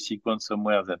still have the sequence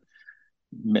somewhere that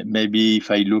maybe if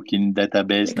I look in You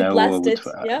database could now, blast it.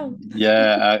 Yeah.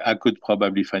 yeah, I could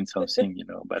probably find something,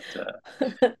 but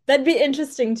That'd be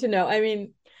interesting to know. I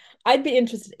mean, I'd be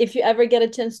interested if you ever get a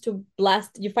chance to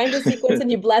blast, you find a sequence and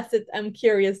you blast it. I'm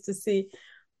curious to see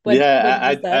what yeah,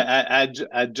 was that.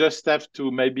 I just have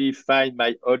to maybe find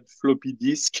my old floppy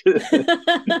disk. And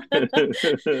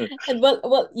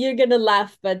well, you're gonna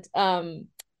laugh, but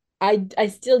I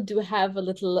still do have a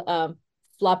little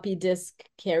floppy disk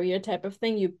carrier type of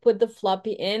thing. You put the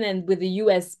floppy in, and with a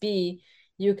USB,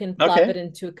 you can plop it Okay,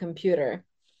 into a computer.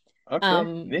 okay,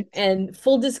 neat. And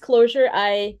full disclosure,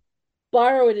 I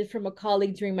borrowed it from a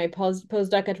colleague during my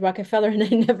postdoc at Rockefeller, and I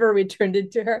never returned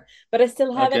it to her. But I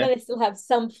still have it, and Okay, I still have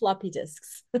some floppy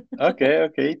disks. okay.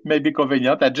 It may be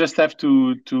convenient. I just have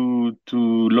to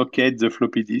locate the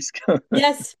floppy disk.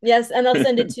 Yes, yes, and I'll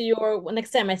send it to you. Or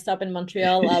next time I stop in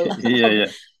Montreal, Yeah,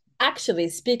 yeah. Actually,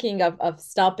 speaking of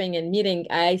stopping and meeting,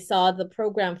 I saw the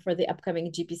program for the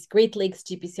upcoming GPC Great Lakes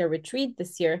GPCR retreat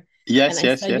this year, and Yes, I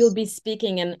saw yes, you'll yes. be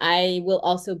speaking, and I will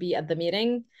also be at the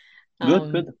meeting,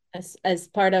 Good, good. as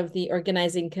part of the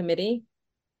organizing committee.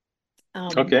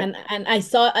 Okay. And I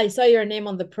saw your name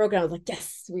on the program. I was like,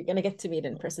 yes, we're gonna get to meet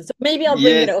in person. So maybe I'll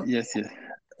bring it Yes, over. yes, yes.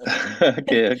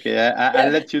 Okay, okay. I'll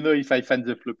Yeah, let you know if I find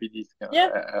the floppy disk. yeah.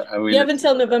 I will You have let you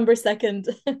until know that. November 2nd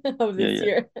of Yeah, this yeah.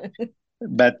 year.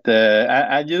 But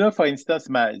for instance,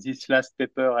 this last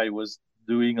paper I was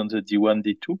doing on the D1,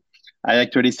 D2, I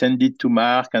actually sent it to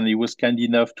Mark, and he was kind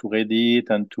enough to read it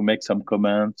and to make some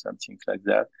comments and things like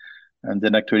that. And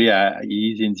then actually,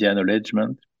 he's in the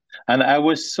acknowledgement, and I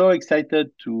was so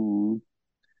excited to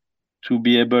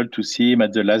be able to see him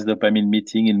at the last dopamine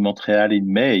meeting in Montreal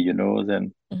in May.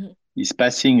 Then Mhm. his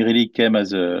passing really came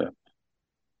as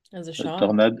As a a shock.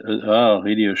 tornado. Oh,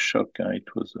 really a shock. It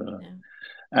was. Yeah.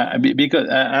 Yeah. Because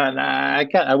and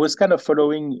I was kind of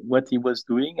following what he was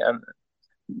doing, and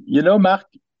Mark,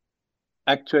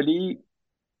 actually,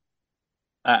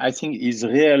 I think his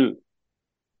real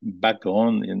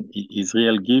background and his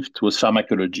real gift was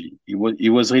pharmacology. He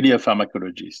was really a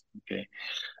pharmacologist. Okay,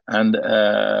 and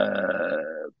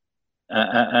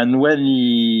when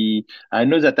I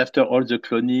know that after all the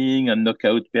cloning and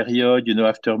knockout period,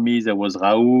 after me there was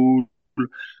Raoul, Yeah.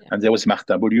 and there was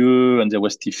Martin Beaulieu, and there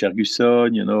was Steve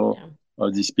Ferguson, Yeah.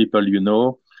 all these people,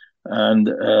 and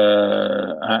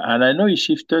I know he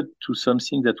shifted to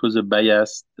something that was a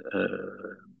biased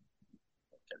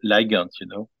ligand,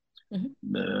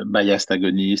 Mhm. biased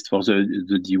agonist for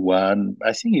the D1.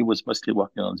 I think he was mostly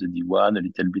working on the D1, a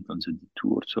little bit on the D2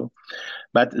 also.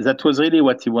 But that was really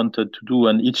what he wanted to do.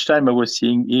 And each time I was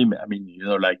seeing him, I mean,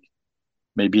 like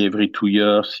maybe every 2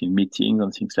 years in meetings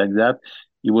and things like that,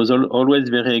 he was always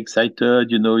very excited.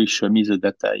 He showed me the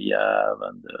data he have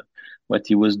and what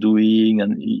he was doing.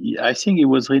 And I think he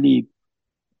was really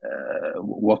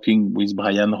working with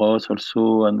Brian Ross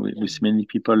also and Yeah. with many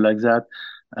people like that.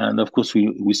 And of course,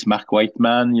 with Mark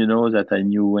Whiteman, that I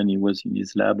knew when he was in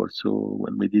his lab also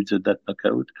when we did the data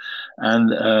knockout. And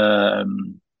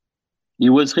he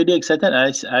was really excited.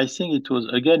 I think it was,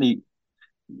 again,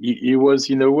 he was,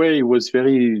 in a way, he was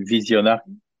very visionary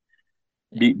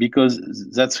Yeah. because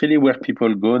that's really where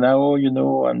people go now,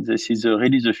 and this is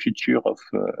really the future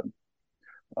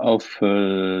of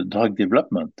drug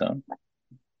development. Huh?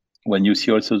 When you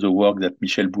see also the work that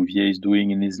Michel Bouvier is doing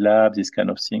in his lab, these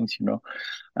kind of things,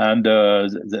 and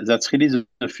that's really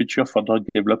the future for drug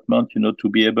development, to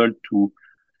be able to,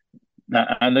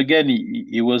 and again,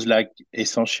 he was like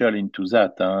essential into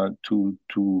that, Yeah.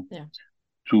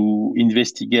 to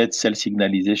investigate cell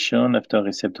signalization after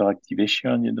receptor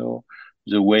activation,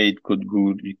 the way it could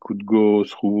go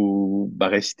through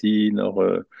Barrestin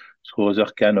or through other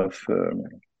kind of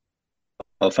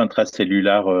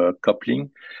intracellular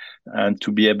coupling, and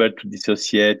to be able to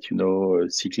dissociate,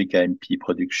 cyclic AMP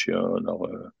production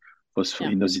or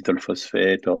Yeah. inositol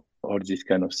phosphate or all these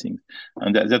kind of things.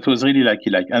 And that was really like,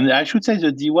 and I should say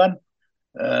the D1,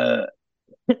 uh,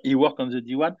 he worked on the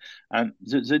D1, and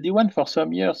the D1 for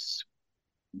some years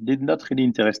did not really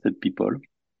interested people.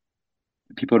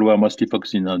 People were mostly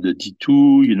focusing on the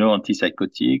D2,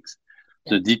 antipsychotics.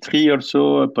 Yeah. The D3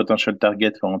 also a potential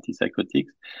target for antipsychotics.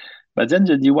 But then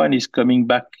the D1 is coming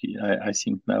back, I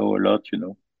think now a lot,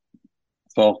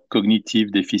 for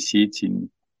cognitive deficits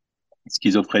in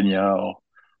schizophrenia or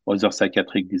other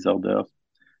psychiatric disorders.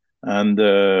 And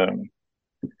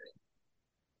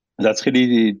that's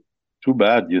really too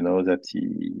bad, that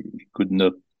he could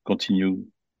not continue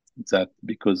that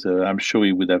because I'm sure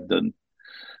he would have done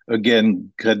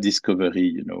again great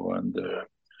discovery, and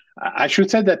I should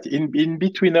say that in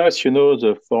between us,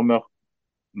 the former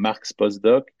Mark's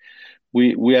postdoc,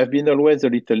 we have been always a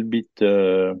little bit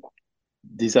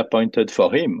disappointed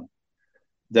for him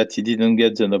that he didn't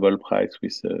get the Nobel Prize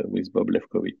with Bob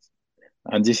Lefkowitz.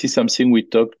 And this is something we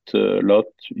talked a lot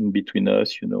in between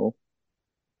us,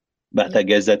 But Yeah, I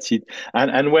guess that's it.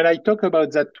 And when I talk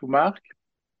about that to Mark,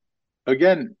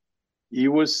 again, he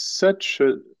was such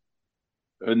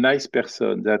a nice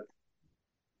person that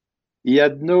he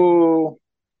had no,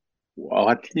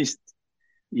 or at least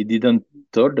he didn't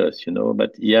told us,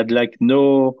 but he had like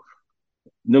no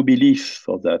belief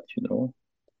for that.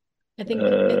 I think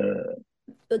Uh,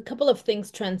 a couple of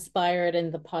things transpired in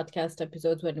the podcast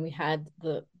episodes when we had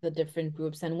the different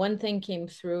groups, and one thing came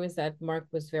through is that Mark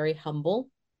was very humble,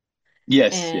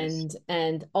 yes, yes.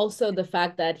 and also the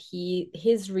fact that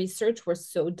his research was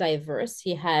so diverse.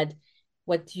 He had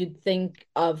what you'd think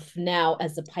of now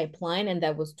as a pipeline, and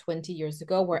that was 20 years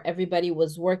ago, where everybody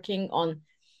was working on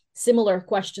similar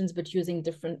questions but using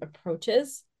different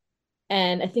approaches.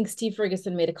 And I think Steve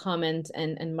Ferguson made a comment,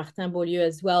 and Martin Beaulieu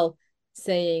as well,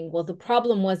 saying, well, the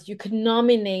problem was you could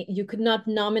not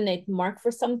nominate Mark for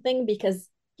something because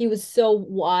he was so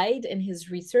wide in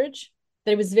his research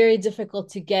that it was very difficult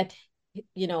to get,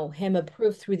 him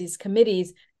approved through these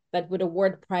committees that would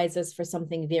award prizes for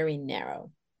something very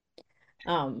narrow.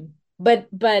 But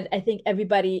I think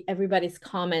everybody's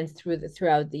comments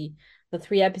throughout the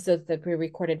three episodes that we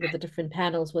recorded with the different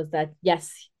panels was that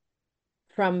yes,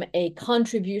 from a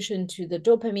contribution to the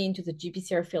dopamine, to the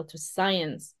GPCR field, to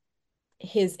science,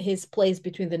 his place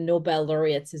between the Nobel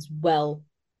laureates is well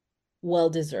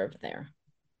deserved there.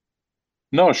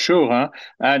 No, sure. Huh?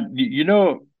 And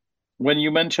when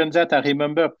you mentioned that, I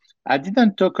remember I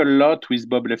didn't talk a lot with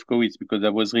Bob Lefkowitz because I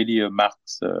was really a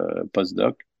Marx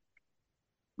postdoc,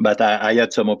 but I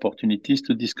had some opportunities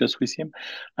to discuss with him.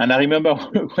 And I remember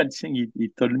one thing he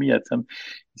told me he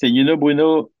said,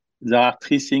 Bruno, there are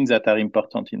three things that are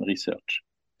important in research.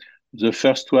 The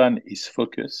first one is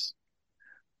focus.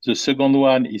 The second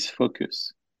one is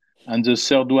focus. And the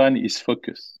third one is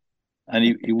focus. And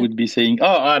he would be saying,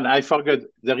 oh, and I forgot,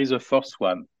 there is a fourth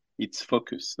one. It's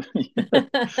focus.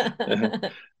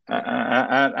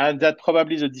 And that's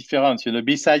probably the difference,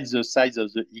 besides the size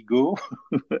of the ego,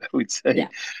 I would say, Yeah,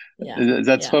 yeah,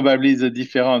 that's yeah. probably the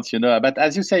difference. But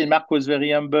as you say, Mark was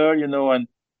very humble, and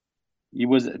he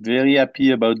was very happy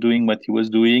about doing what he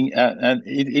was doing. And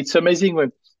it's amazing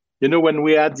when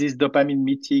we had this dopamine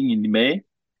meeting in May,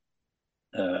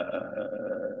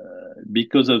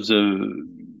 because of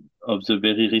the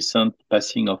very recent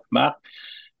passing of Mark,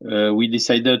 we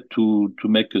decided to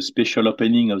make a special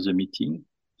opening of the meeting.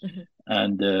 Mm-hmm.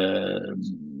 And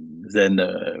then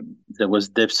there was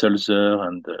Dave Sulzer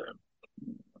and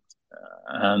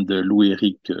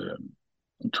Louis-Éric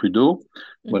Trudeau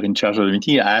were Mm-hmm. in charge of the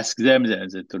meeting. I asked them,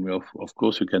 they told me, of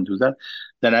course, you can do that.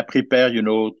 Then I prepared,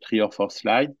 3 or 4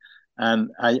 slides.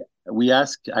 And I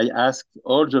asked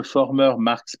all the former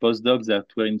Marx postdocs that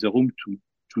were in the room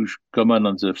to come on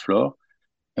the floor.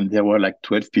 And there were like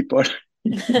 12 people.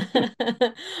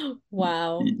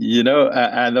 Wow.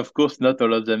 And of course, not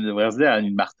all of them were there. I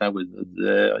mean, Martin was not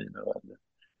there,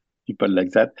 people like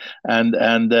that.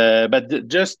 But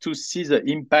just to see the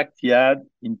impact he had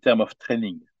in terms of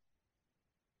training,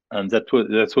 and that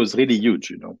was really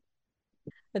huge.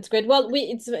 That's great. Well,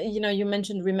 it's you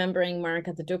mentioned remembering Mark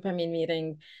at the dopamine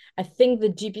meeting. I think the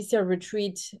GPCR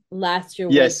retreat last year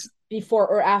Yes. was before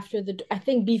or after I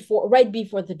think right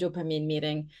before the dopamine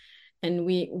meeting. And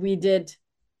we did,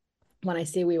 when I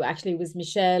say we, actually it was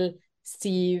Michel,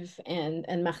 Steve,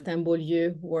 and Martin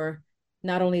Beaulieu, who were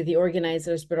not only the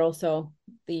organizers but also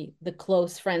the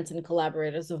close friends and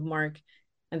collaborators of Mark.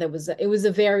 And it was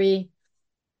a very,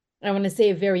 I want to say,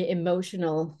 a very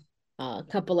emotional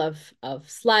couple of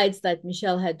slides that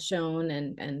Michelle had shown,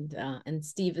 and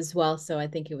Steve as well. So I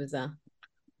think it was a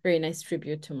very nice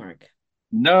tribute to Mark.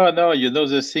 No, no.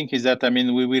 The thing is that, I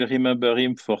mean, we will remember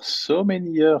him for so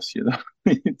many years.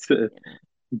 it's uh,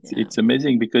 Yeah, it's yeah, it's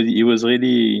amazing because he was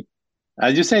really,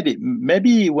 as you said, maybe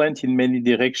he went in many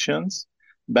directions,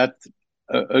 but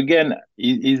again,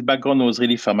 his background was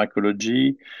really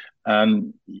pharmacology,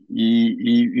 and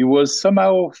he was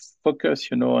somehow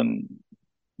focused, on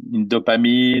in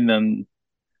dopamine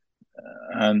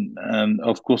and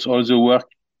of course all the work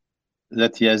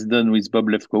that he has done with Bob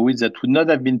Lefkowitz that would not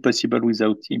have been possible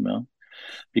without him, huh?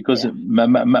 Because yeah.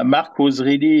 Mark was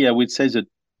really, I would say,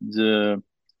 the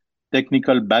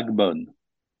technical backbone.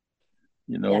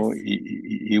 Yes.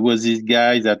 He was this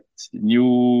guy that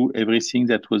knew everything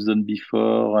that was done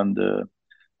before and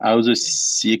how the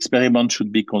experiment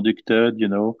should be conducted.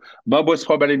 Bob was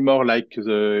probably more like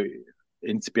the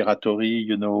inspiratory,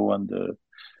 and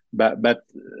but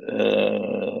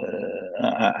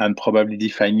and probably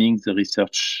defining the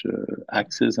research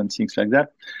axes and things like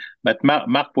that. But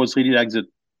Mark was really like the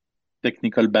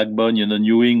technical backbone,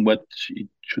 knowing what it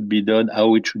should be done,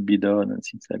 how it should be done, and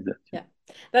things like that. Yeah.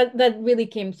 That really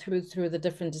came through the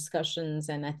different discussions.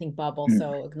 And I think Bob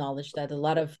also acknowledged that a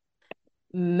lot of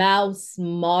mouse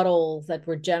models that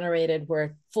were generated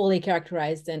were fully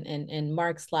characterized in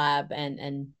Mark's lab,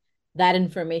 and that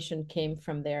information came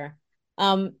from there.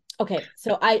 Okay,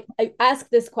 so I ask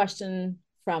this question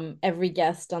from every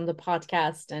guest on the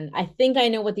podcast, and I think I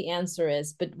know what the answer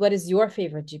is, but what is your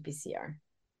favorite GPCR?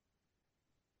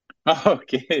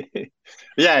 Okay.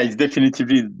 Yeah, it's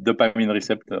definitively dopamine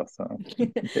receptors.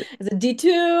 Is it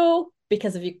D2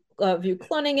 because of you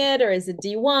cloning it, or is it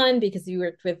D1 because you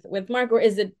worked with Mark, or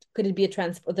could it be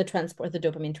the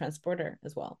dopamine transporter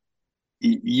as well?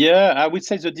 Yeah, I would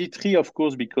say the D3, of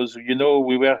course, because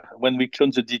when we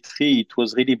cloned the D3, it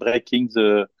was really breaking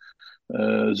the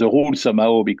rule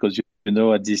somehow, because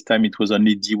at this time it was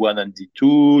only D1 and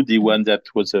D2. D1 that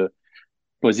was a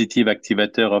positive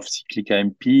activator of cyclic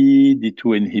AMP, D2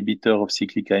 inhibitor of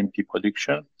cyclic AMP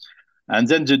production. And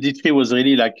then the D3 was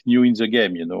really like new in the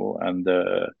game, and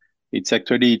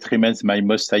it remains my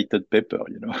most cited paper,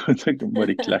 the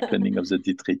molecular cloning of the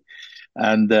D3.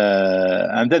 And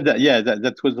then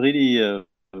that was really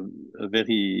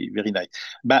very, very nice.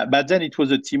 But then it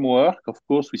was a teamwork, of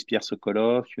course, with Pierre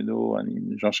Sokolov, and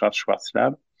in Jean-Charles Schwartz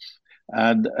lab.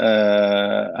 And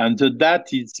the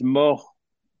DAT is more,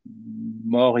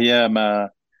 yeah,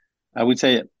 I would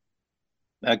say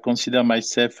I consider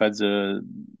myself as a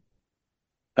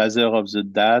father of the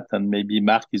DAT, and maybe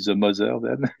Mark is the mother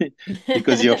then,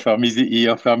 because he offered me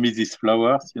these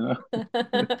flowers,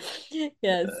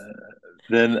 Yes.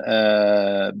 Then,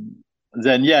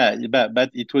 yeah,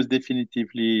 but it was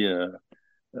definitively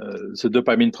the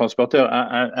dopamine transporter,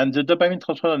 and the dopamine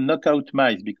transporter knockout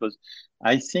mice, because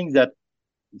I think that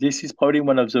this is probably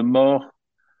one of the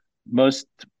most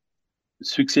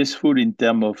successful in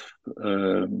terms of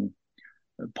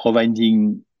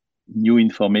providing new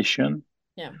information.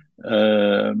 Yeah.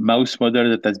 Mouse model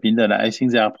that has been done. I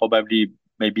think there are probably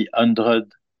maybe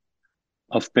 100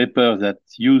 of papers that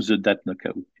use that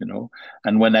knockout,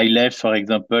 And when I left, for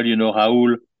example,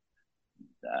 Raoul,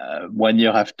 1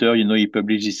 year after, he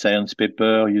published his science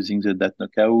paper using the dat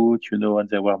knockout, and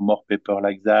there were more papers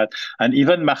like that. And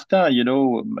even Martin,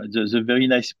 the very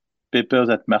nice paper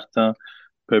that Martin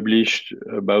published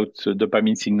about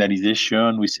dopamine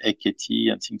signalization with AKT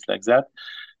and things like that,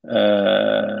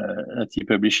 that he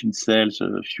published in Cells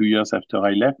a few years after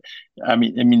I left. I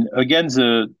mean, again,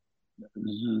 the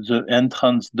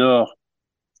entrance door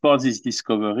for these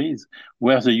discoveries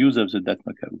were the use of the dat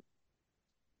knockout.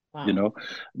 Wow.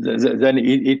 Then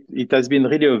it has been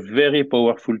really a very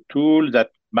powerful tool that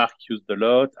Mark used a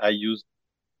lot. I used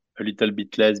a little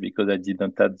bit less because I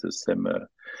didn't have the same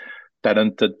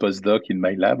talented postdoc in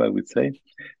my lab, I would say.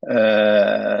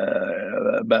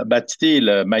 But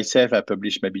still, myself, I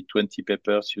published maybe 20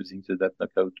 papers using the dat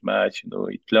knockout match.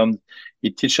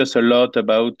 It teaches us a lot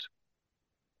about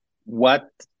what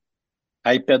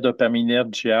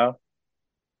hyperdopaminergia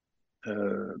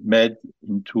made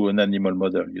into an animal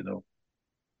model,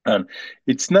 And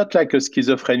it's not like a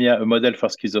model for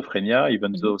schizophrenia,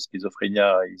 even though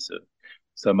schizophrenia is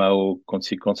somehow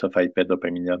consequence of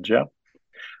hyperdopaminergia.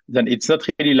 Then it's not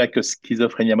really like a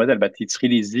schizophrenia model, but it's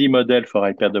really the model for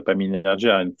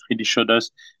hyperdopaminergia, and it really showed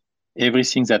us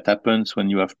everything that happens when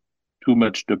you have too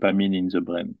much dopamine in the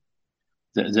brain.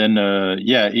 Then,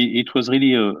 it was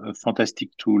really a fantastic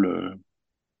tool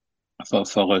for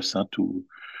us to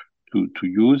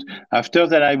use. After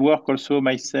that, I work also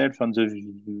myself on the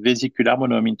vesicular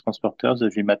monoamine transporter, the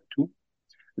VMAT2.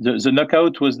 The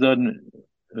knockout was done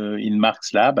in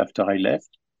Mark's lab after I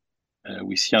left.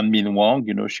 With Xianmin Wang,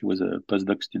 she was a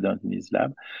postdoc student in his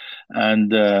lab. But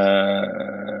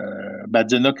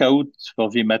the knockout for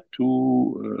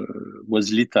VMAT2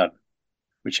 was lethal,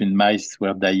 which in mice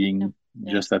were dying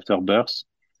just after birth.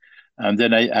 And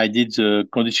then I did the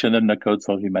conditional knockout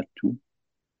for VMAT2,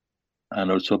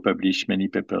 and also published many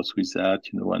papers with that,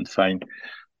 and find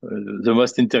the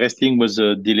most interesting was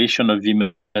the deletion of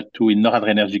VMAT2 in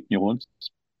noradrenergic neurons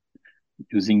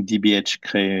using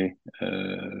DBH-Cray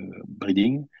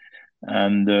breeding.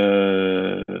 And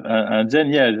then,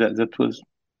 that was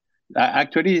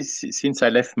actually, since I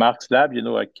left Mark's lab,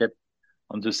 I kept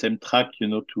on the same track,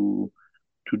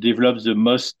 to develop the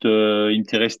most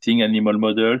interesting animal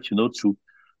models, to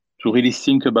really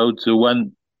think about the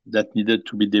one that needed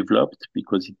to be developed,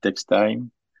 because it takes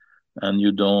time. and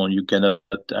you cannot,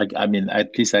 I mean,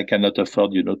 at least I cannot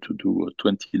afford, to do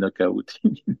 20 knockout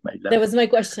in my That lab. was my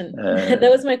question. That Uh,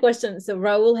 was my question. So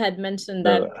Raul had mentioned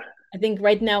that so, I think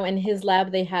right now in his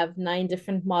lab they have 9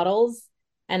 different models.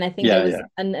 And I think there yeah, was yeah.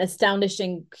 an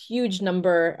astonishing huge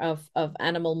number of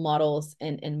animal models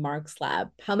in Mark's lab.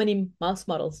 How many mouse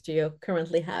models do you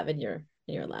currently have in your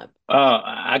lab?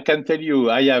 I can tell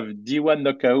you, I have D1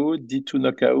 knockout, D2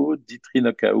 knockout, D3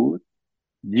 knockout,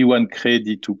 D1 cray,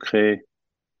 D2 cray,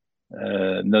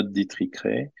 not D3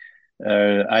 cray.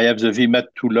 I have the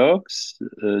VMAT2 logs,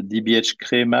 DBH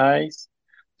cray mice,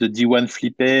 the D1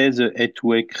 flippé, the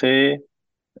A2A cray.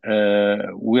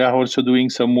 We are also doing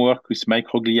some work with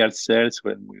microglial cells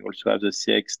when we also have the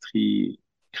CX3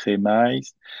 cray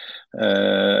mice.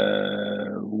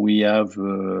 We have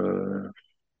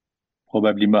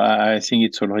probably, I think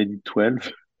it's already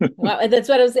 12. Wow, that's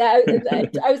what I was. I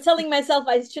was telling myself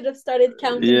I should have started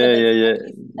counting, but Yeah, that's yeah, yeah,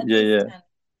 at yeah, least yeah. 10,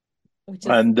 which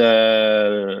is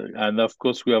And of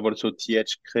course we have also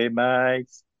TH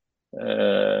mice,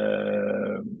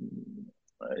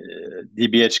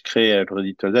 DBH Cray, I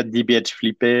already told that, DBH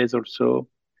flippés also.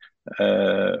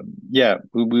 Yeah,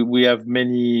 we have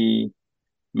many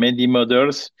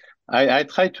models. I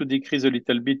try to decrease a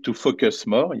little bit to focus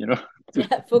more, yeah,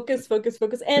 focus, focus,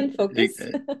 focus, and focus.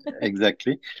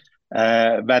 exactly.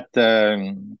 Uh, but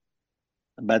um,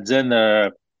 but then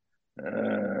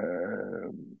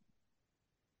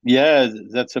yeah,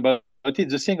 that's about it.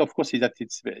 The thing, of course, is that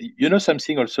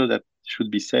something also that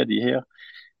should be said here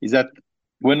is that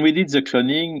when we did the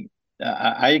cloning,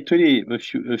 I actually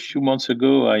a few months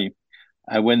ago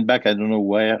I went back. I don't know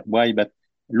why, but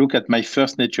look at my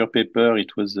first Nature paper.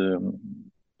 It was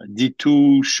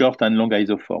D2 short and long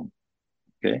isoform.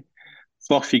 Okay,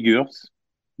 4 figures,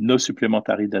 no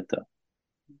supplementary data,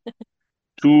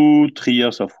 2 3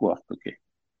 years of work. Okay.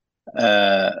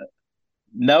 Uh,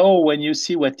 Now, when you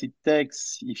see what it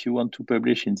takes if you want to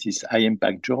publish in this high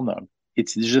impact journal,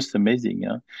 it's just amazing.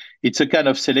 Huh? It's a kind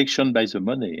of selection by the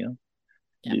money. Huh?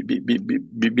 Yeah,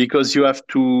 Because you have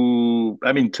to,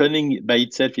 I mean, cloning by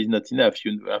itself is not enough.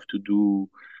 You have to do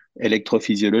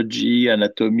electrophysiology,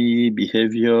 anatomy,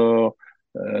 behavior,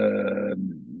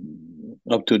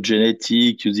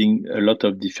 optogenetic, using a lot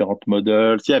of different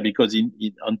models. Yeah, because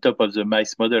on top of the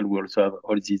mice model, we also have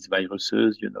all these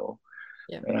viruses, yeah,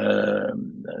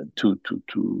 um, to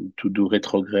do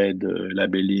retrograde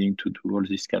labeling, to do all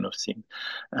this kind of thing,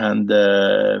 and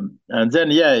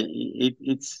then yeah,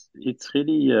 it's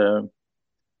really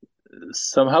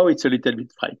somehow it's a little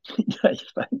bit frightening. I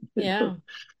find, yeah.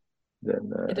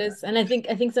 Then It is, and I think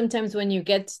sometimes when you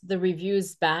get the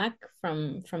reviews back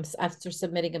after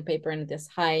submitting a paper in this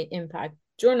high impact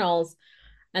journals,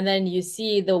 and then you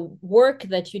see the work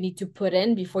that you need to put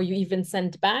in before you even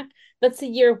send back, that's a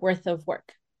year worth of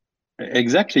work.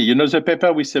 exactly, the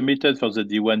paper we submitted for the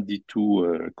D1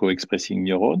 D2 co-expressing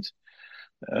neurons.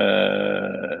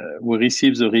 We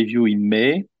received the review in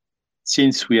May.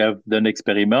 Since we have done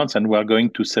experiments and we are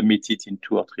going to submit it in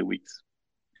 2 or 3 weeks.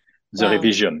 The Wow.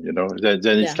 revision, then it's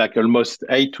Yeah. like almost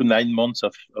 8 to 9 months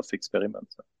of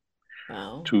experiments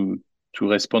Wow. to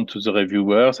respond to the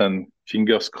reviewers, and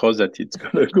fingers crossed that it's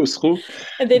gonna go through.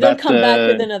 And they don't But come back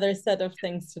with another set of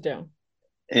things to do.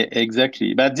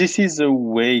 exactly. But this is the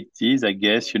way it is, I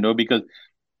guess, because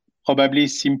probably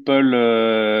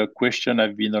simple question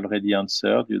have been already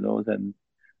answered, then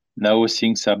now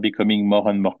things are becoming more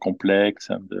and more complex,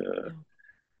 Yeah.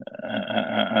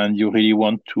 and you really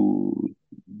want to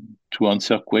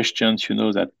answer questions,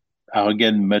 that are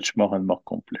again much more and more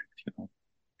complex,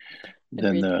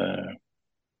 than Agreed.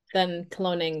 Than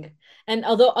cloning. And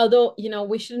although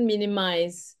we shouldn't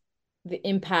minimize the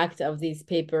impact of these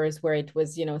papers where it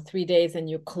was 3 days and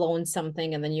you clone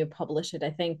something and then you publish it.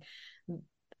 I think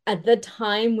at the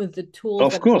time with the tools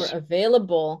of that were course.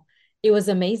 available, it was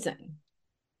amazing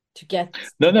to get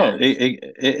No, to no,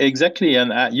 that. exactly.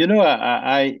 And I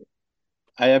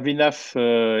have enough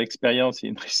experience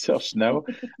in research now.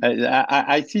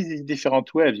 I see these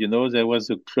different waves. There was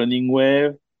a cloning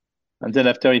wave, and then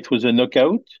after it was a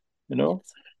knockout. You know,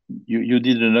 Yes. you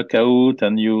did a knockout,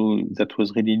 and that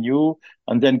was really new.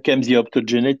 And then came the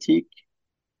optogenetic.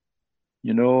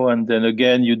 And then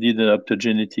again you did an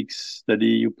optogenetic study.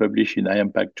 You publish in high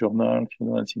impact journal.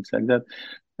 And things like that.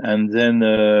 And then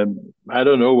I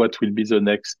don't know what will be the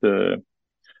next.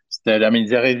 Instead, I mean,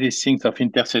 there is this thing of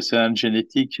intercession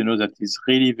genetics, that is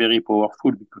really very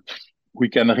powerful because we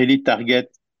can really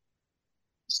target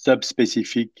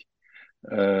sub-specific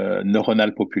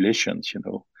neuronal populations,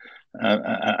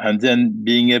 and then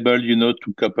being able,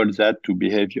 to couple that to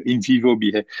behavior, in vivo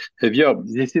behavior.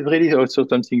 This is really also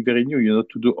something very new,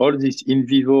 to do all these in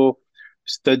vivo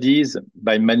studies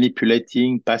by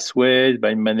manipulating pathways,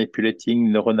 by manipulating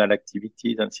neuronal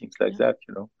activities and things like Yeah.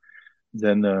 that.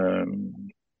 Then,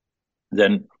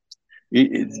 then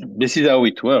this is how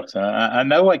it works. And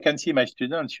now I can see my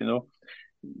students,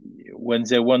 when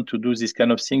they want to do this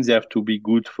kind of things, they have to be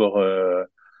good for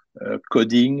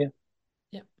coding,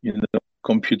 Yeah.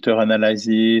 computer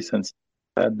analysis and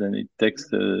that. Then it takes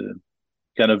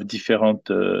kind of different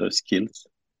skills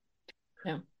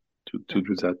Yeah. to Yeah.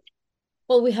 do that.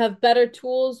 Well, we have better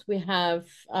tools. We have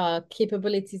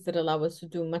capabilities that allow us to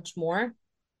do much more.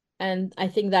 And I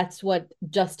think that's what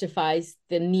justifies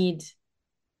the need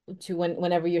to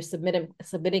whenever you're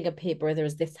submitting a paper,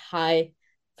 there's this high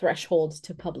threshold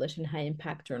to publish in high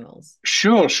impact journals.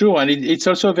 Sure, sure. And it's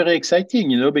also very exciting,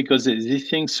 because these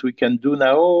things we can do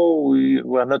now, we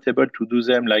were not able to do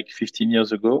them like 15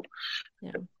 years ago.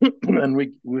 Yeah. And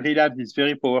we really have these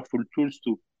very powerful tools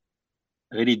to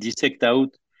really dissect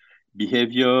out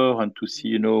behavior and to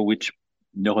see, which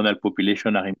neuronal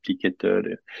population are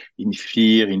implicated in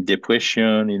fear, in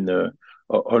depression, in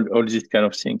all these kind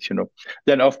of things.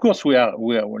 Then, of course, we are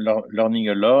learning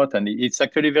a lot, and it's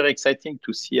actually very exciting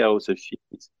to see how the field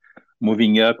is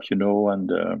moving up,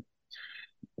 and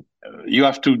you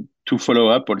have to follow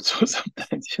up also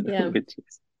sometimes, Yeah. which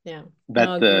is, Yeah. No,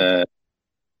 but agreed.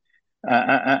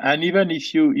 and even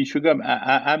if you go,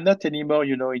 I'm not anymore,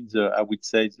 in the I would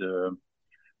say the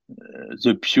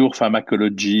pure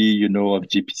pharmacology, of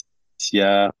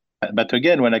GPCR. But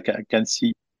again, when I can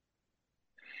see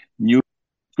new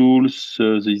tools,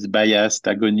 this biased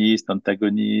agonist,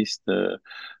 antagonist,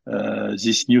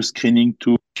 this new screening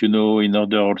tool, in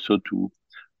order also to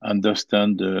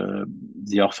understand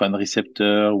the orphan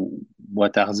receptor,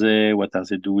 what are they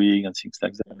doing, and things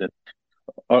like that.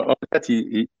 All that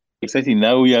is exciting.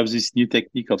 Now we have this new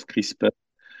technique of CRISPR,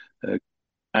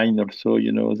 and also,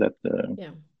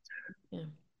 Yeah. Yeah.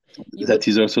 You that would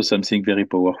is also something very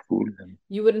powerful.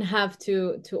 you wouldn't have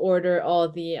to order all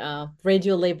the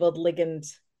radio labeled ligand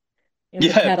in the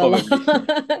Yeah, catalog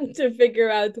probably. to figure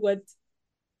out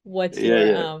what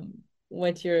Yeah,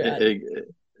 your yeah.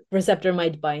 receptor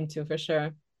might bind to for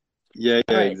sure. Yeah,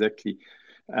 All yeah, right. exactly.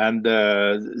 And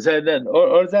then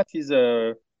all that is,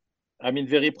 I mean,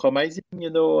 very promising,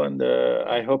 and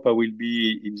I Yeah. hope I will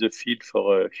be in the field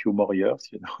for a few more years.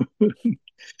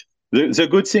 The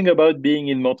good thing about being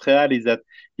in Montreal is that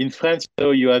in France,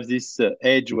 you have this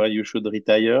age where you should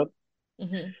retire,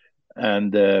 Hmm.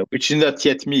 and which is not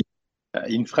yet me.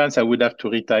 In France, I would have to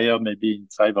retire maybe in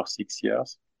 5 or 6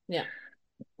 years, Yeah.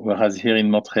 whereas here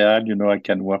in Montreal, I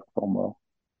can work for more.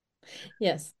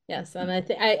 Yes, yes. And I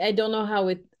think I don't know how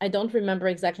I don't remember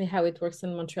exactly how it works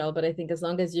in Montreal, but I think as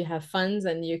long as you have funds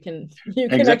and you can you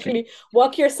can Exactly. actually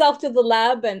walk yourself to the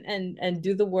lab and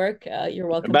do the work, you're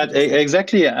welcome to But just stay.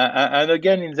 exactly, and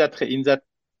again, in that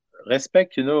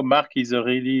respect, Mark is a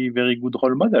really very good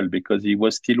role model because he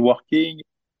was still working.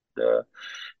 Uh,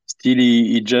 Still,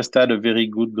 he just had a very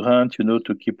good grant,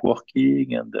 to keep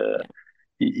working, and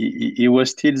Yeah, he was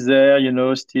still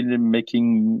there, still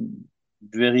making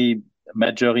very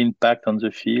major impact on the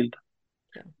field.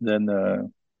 yeah, Then,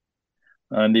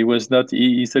 and he was not.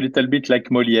 He's a little bit like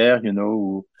Molière,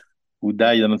 who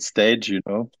died on stage.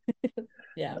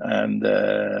 yeah. And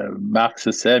Marx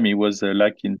the same. He was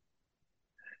like in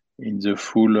the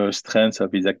full strength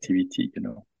of his activity.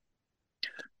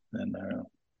 And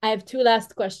I have two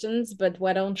last questions, but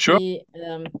why don't sure. we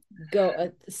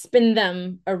go spin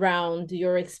them around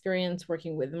your experience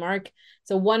working with Mark?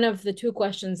 So one of the two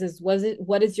questions is,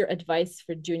 what is your advice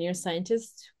for junior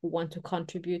scientists who want to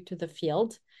contribute to the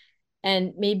field?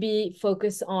 And maybe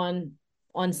focus on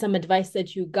some advice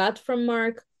that you got from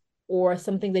Mark or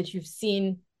something that you've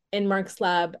seen in Mark's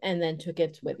lab and then took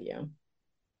it with you.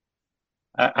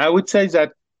 I would say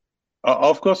that,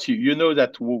 of course, you know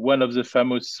that one of the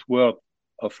famous words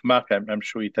of Mark, I'm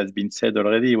sure it has been said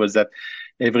already, was that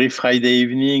every Friday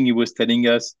evening he was telling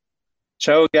us,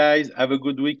 "Ciao, guys, have a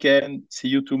good weekend. See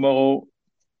you tomorrow."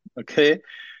 Okay,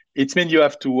 it means you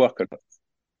have to work a lot.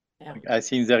 Yeah. I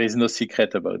think there is no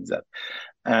secret about that.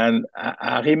 And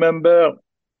I remember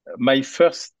my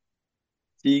first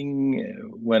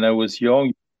thing when I was young,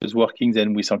 I was working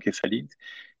then with enkephalite.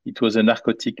 It was a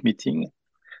narcotic meeting.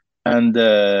 And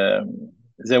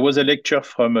there was a lecture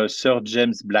from Sir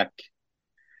James Black,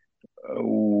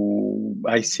 who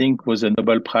I think was a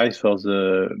Nobel Prize for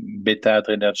the beta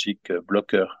adrenergic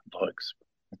blocker drugs.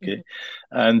 Okay. Mhm.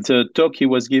 And the talk he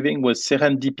was giving was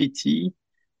serendipity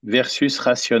versus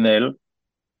rationale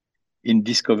in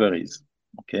discoveries.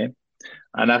 Okay.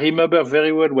 And I remember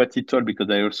very well what he told because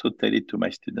I also tell it to my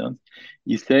students.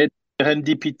 He said,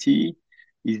 serendipity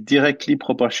is directly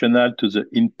proportional to the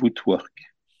input work.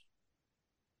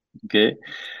 Okay.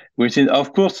 Which is,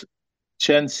 of course,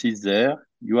 chance is there.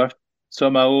 You have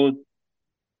somehow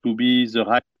to be the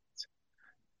right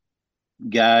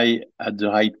guy at the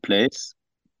right place.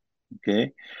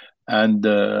 Okay. And,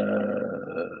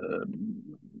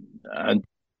 and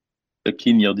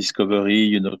in your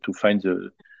discovery, to find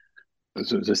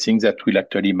the things that will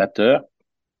actually matter.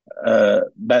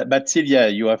 But still, yeah,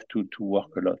 you have to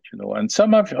work a lot, And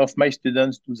some of my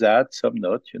students do that, some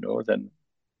not, then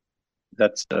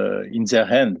that's in their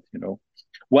hand.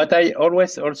 What I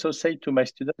always also say to my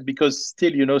students, because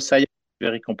still, science is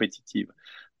very competitive.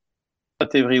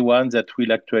 Not everyone that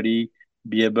will actually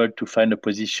be able to find a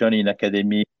position in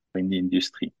academy or in the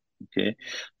industry. Okay.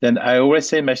 Then I always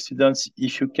say my students,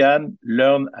 if you can,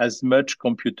 learn as much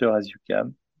computer as you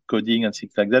can, coding and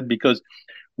things like that, because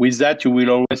with that, you will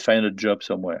always find a job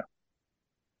somewhere.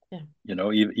 Yeah.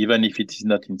 Even if it is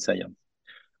not in science.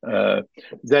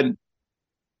 Then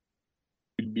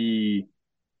be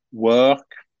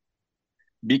work,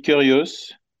 be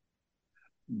curious,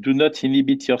 do not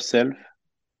inhibit yourself,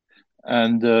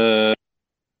 and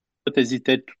not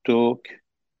hesitate to talk,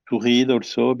 to read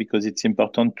also, because it's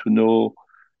important to know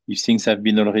if things have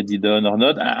been already done or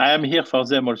not. I am here for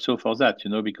them also for that,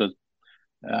 because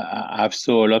I've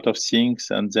saw a lot of things,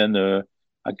 and then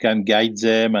I can guide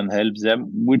them and help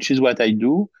them, which is what I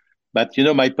do. But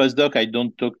my postdoc, I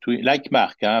don't talk to like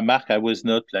Mark. Mark, I was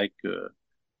not like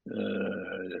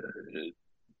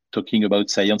talking about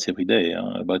science every day,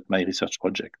 about my research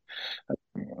project.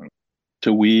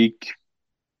 A week,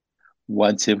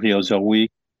 once every other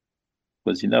week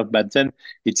was enough. But then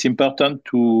it's important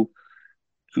to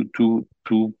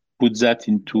put that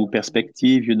into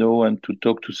perspective, and to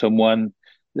talk to someone.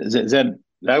 Then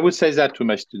I would say that to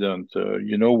my students,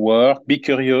 work, be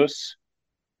curious,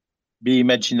 be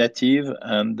imaginative,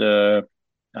 and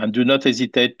do not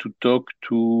hesitate to talk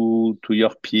to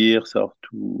your peers or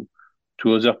to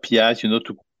other PIs,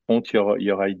 to confront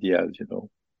your ideas.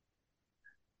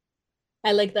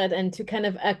 I like that. And to kind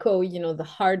of echo, the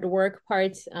hard work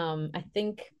part, I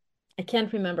think I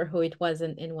can't remember who it was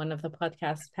in one of the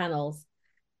podcast panels,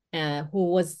 who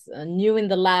was new in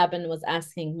the lab and was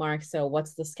asking Mark, so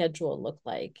what's the schedule look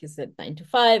like? Is it 9 to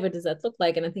 5? What does that look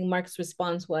like? And I think Mark's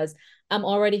response was, I'm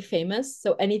already famous.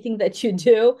 So anything that you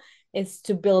do is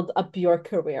to build up your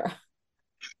career.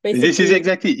 This is Basically,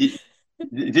 exactly.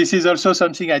 This is also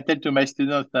something I tell to my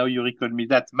students. Now you recall me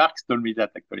that. Marx told me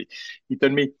that actually. He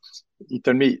told me, he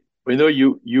told me,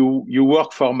 you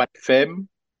work for my fame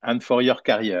and for your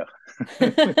career.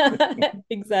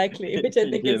 exactly, which I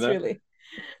think you is know? really,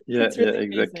 Yeah, it's yeah, really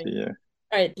exactly. amazing. Yeah.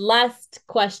 All right, last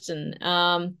question.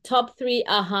 Top three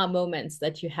aha moments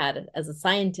that you had as a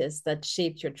scientist that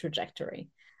shaped your trajectory.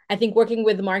 I think working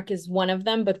with Mark is one of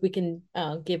them, but we can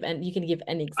give and you can give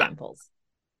any examples.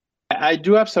 I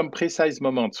do have some precise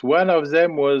moments. One of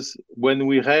them was when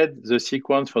we read the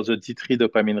sequence for the D3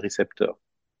 dopamine receptor,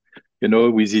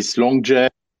 with this long gel,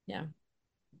 Yeah.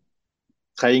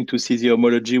 trying to see the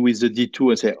homology with the D2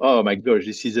 and say, oh my gosh,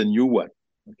 this is a new one.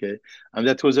 Okay. And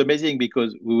that was amazing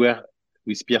because we were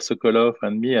with Pierre Sokolov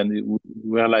and me, and we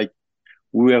were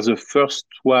the first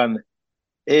one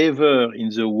ever in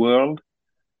the world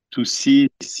to see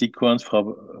the sequence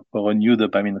for a new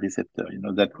dopamine receptor.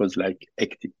 That was like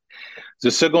hectic.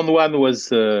 The second one was,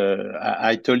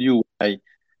 I told you, I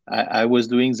was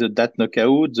doing the DAT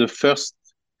knockout, the first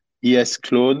ES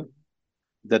clone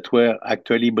that were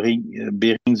actually bearing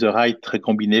the right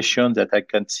recombination that I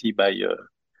can see by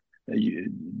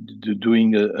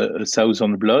doing a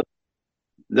thousand blood.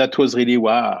 That was really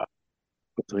wow.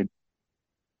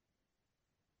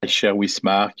 I share with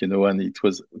Mark, and it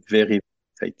was very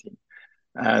exciting.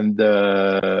 And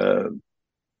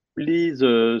really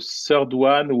the third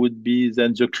one would be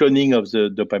then the cloning of the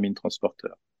dopamine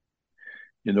transporter.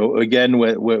 Again,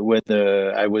 when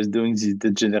I was doing this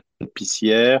degenerate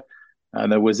PCR,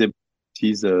 and I was able to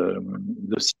see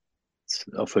the sequence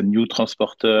of a new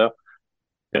transporter,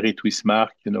 share it with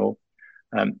Mark, and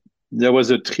there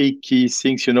was a tricky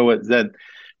thing, that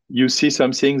you see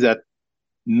something that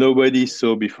nobody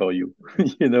saw before you.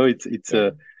 It's Yeah.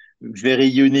 a very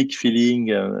unique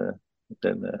feeling. And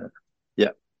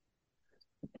yeah,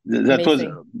 that was,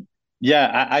 Amazing.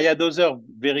 yeah, I had other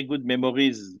very good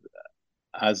memories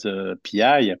as a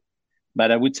PI,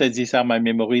 but I would say these are my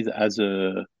memories as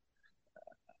a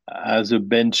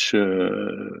bench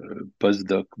working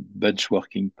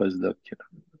postdoc.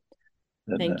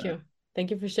 And, Thank you.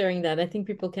 Thank you for sharing that. I think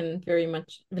people can very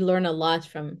much learn a lot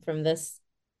from this.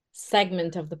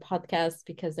 segment of the podcast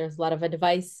because there's a lot of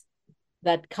advice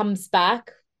that comes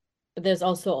back, but there's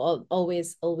also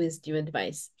always new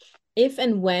advice. If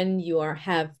and when you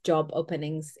have job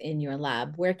openings in your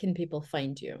lab, where can people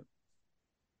find you?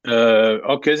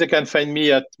 Okay, they can find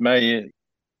me at my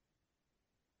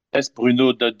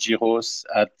bruno.giros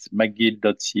at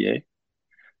mcgill.ca.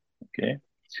 Okay.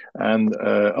 And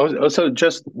also,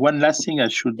 just one last thing I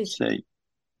should Please. say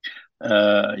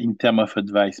in terms of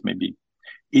advice, maybe.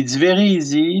 It's very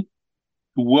easy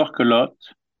to work a lot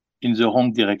in the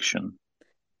wrong direction.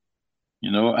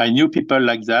 I knew people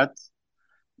like that,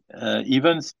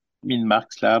 even in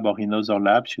Mark's lab or in other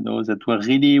labs, that were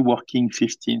really working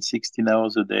 15, 16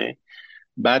 hours a day,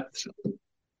 but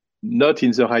not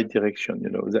in the right direction.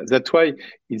 That's why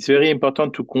it's very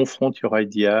important to confront your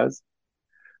ideas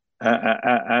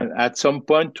and at some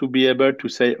point to be able to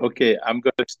say, okay, I'm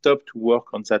going to stop to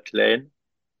work on that lane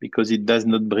because it does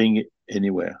not bring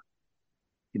anywhere.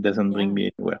 It doesn't bring Yeah.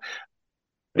 me anywhere.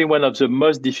 I think one of the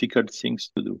most difficult things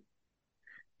to do,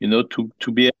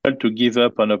 to be able to give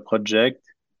up on a project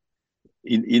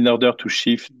in order to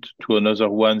shift to another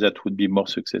one that would be more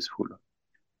successful.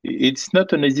 It's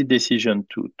not an easy decision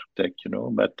to take,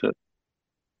 but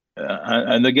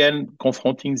and again,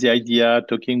 confronting the idea,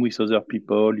 talking with other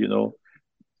people,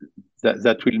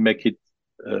 that will make it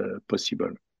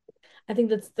possible. I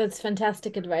think that's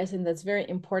fantastic advice, and that's very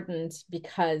important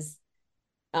because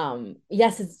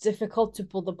yes, it's difficult to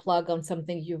pull the plug on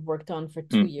something you've worked on for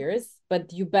 2 years,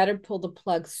 but you better pull the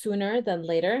plug sooner than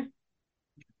later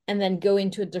and then go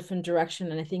into a different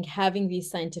direction. And I think having these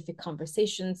scientific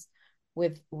conversations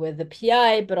with the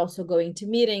PI, but also going to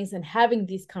meetings and having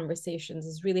these conversations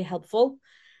is really helpful.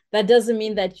 That doesn't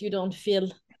mean that you don't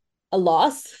feel a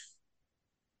loss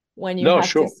when you No, have to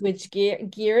sure. switch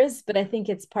gears, but I think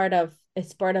it's part of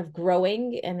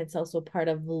growing, and it's also part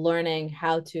of learning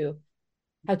how to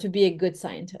be a good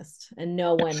scientist and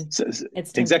know when it's time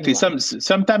to Exactly. move on.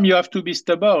 Sometimes you have to be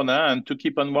stubborn and to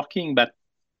keep on working, but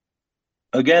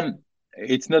Yeah. again,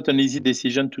 it's not an easy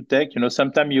decision to take.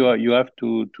 Sometimes Yeah. you have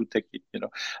to take it.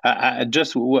 I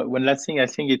just one last thing. I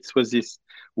think it was this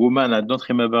woman. I don't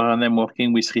remember her name.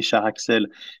 Working with Richard Axel.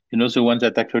 The one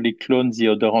that actually cloned the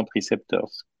odorant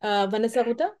receptors. Vanessa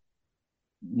Ruta,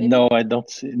 maybe? No, I don't.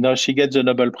 No, she gets the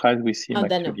Nobel Prize with him Oh,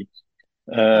 then no. actually.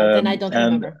 Then I don't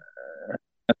And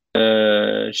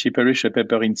remember. she published a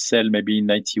paper in Cell maybe in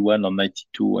 91 or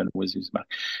 92 and was his mark.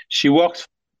 She worked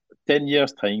 10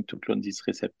 years trying to clone this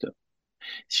receptor.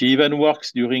 She even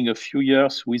works during a few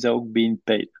years without being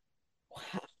paid.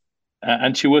 Wow.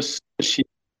 And she wanted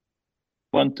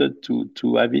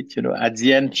to have it. At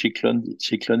the end, Yeah. she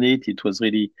cloned it. It was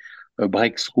really a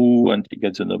breakthrough, and she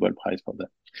got the Nobel Prize for that.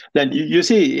 Then you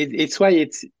see, it's why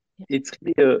it's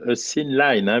really a thin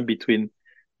line between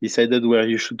decided where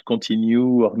you should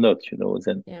continue or not.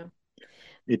 Then Yeah.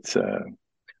 it's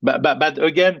but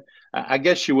again, I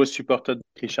guess she was supported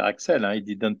by Richard Axel. He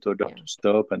didn't tell her Yeah. to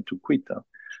stop and to quit.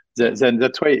 Yeah. Then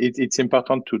that's why it's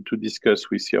important to discuss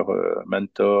with your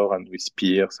mentor and with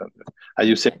peers, and as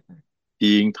you say,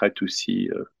 Exactly. try to see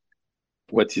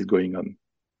what is going on.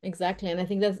 Exactly. And I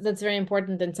think that's very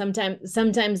important. And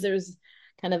sometimes there's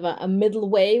kind of a middle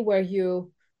way where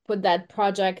you put that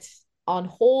project on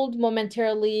hold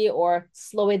momentarily or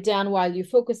slow it down while you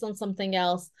focus on something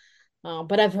else.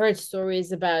 But I've heard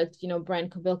stories about, Brian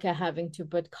Kobilka having to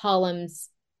put columns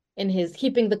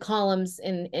keeping the columns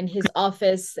in his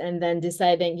office and then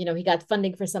deciding, he got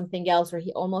funding for something else or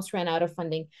he almost ran out of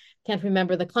funding. Can't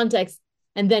remember the context.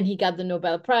 And then he got the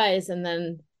Nobel Prize, and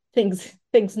then things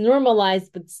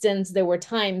normalized, but since there were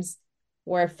times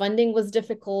where funding was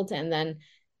difficult, and then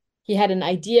he had an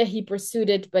idea, he pursued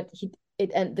it, but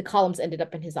and the columns ended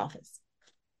up in his office.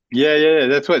 Yeah.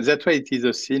 That's why it is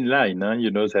a thin line, than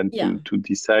Yeah. to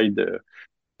decide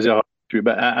whether to.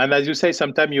 But and as you say,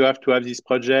 sometimes you have to have this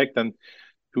project and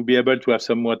to be able to have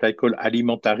some what I call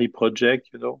alimentary project,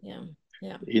 Yeah.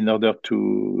 Yeah. in order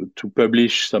to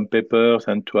publish some papers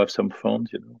and to have some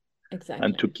funds, and to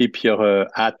Exactly. keep your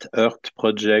at Earth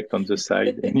project on the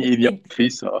side in your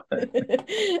office.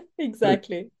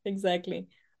 Exactly.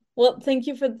 Well, thank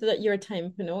you for your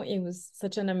time, It was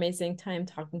such an amazing time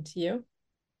talking to you.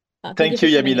 Thank you Thank for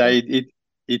you, coming Yamina. again.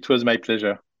 It was my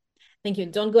pleasure. Thank you.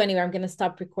 Don't go anywhere. I'm going to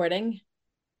stop recording,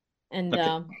 and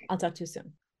Okay. I'll talk to you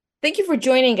soon. Thank you for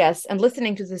joining us and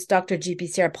listening to this Dr.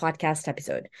 GPCR podcast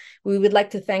episode. We would like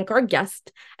to thank our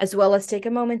guest, as well as take a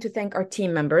moment to thank our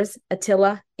team members,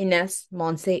 Attila, Ines,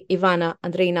 Monse, Ivana,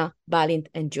 Andrina, Balint,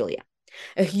 and Julia.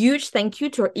 A huge thank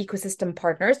you to our ecosystem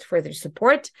partners for their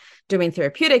support: Domain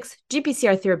Therapeutics,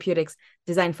 GPCR Therapeutics,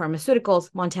 Design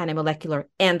Pharmaceuticals, Montana Molecular,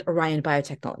 and Orion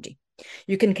Biotechnology.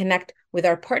 You can connect with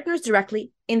our partners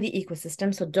directly in the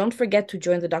ecosystem, so don't forget to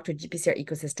join the Dr. GPCR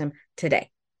ecosystem today.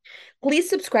 Please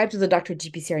subscribe to the Dr.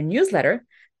 GPCR newsletter,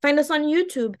 find us on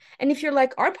YouTube, and if you're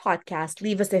like our podcast,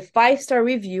 leave us a 5-star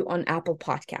review on Apple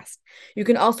Podcasts. You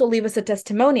can also leave us a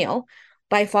testimonial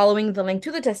by following the link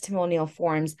to the testimonial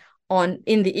forms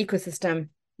in the ecosystem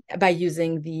by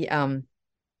using the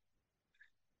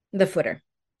footer.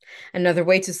 Another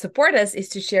way to support us is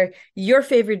to share your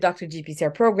favorite Dr.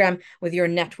 GPCR program with your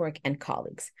network and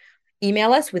colleagues.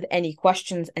 Email us with any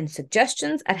questions and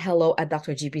suggestions at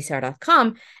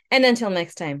hello@drgpcr.com. And until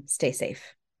next time, stay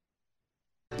safe.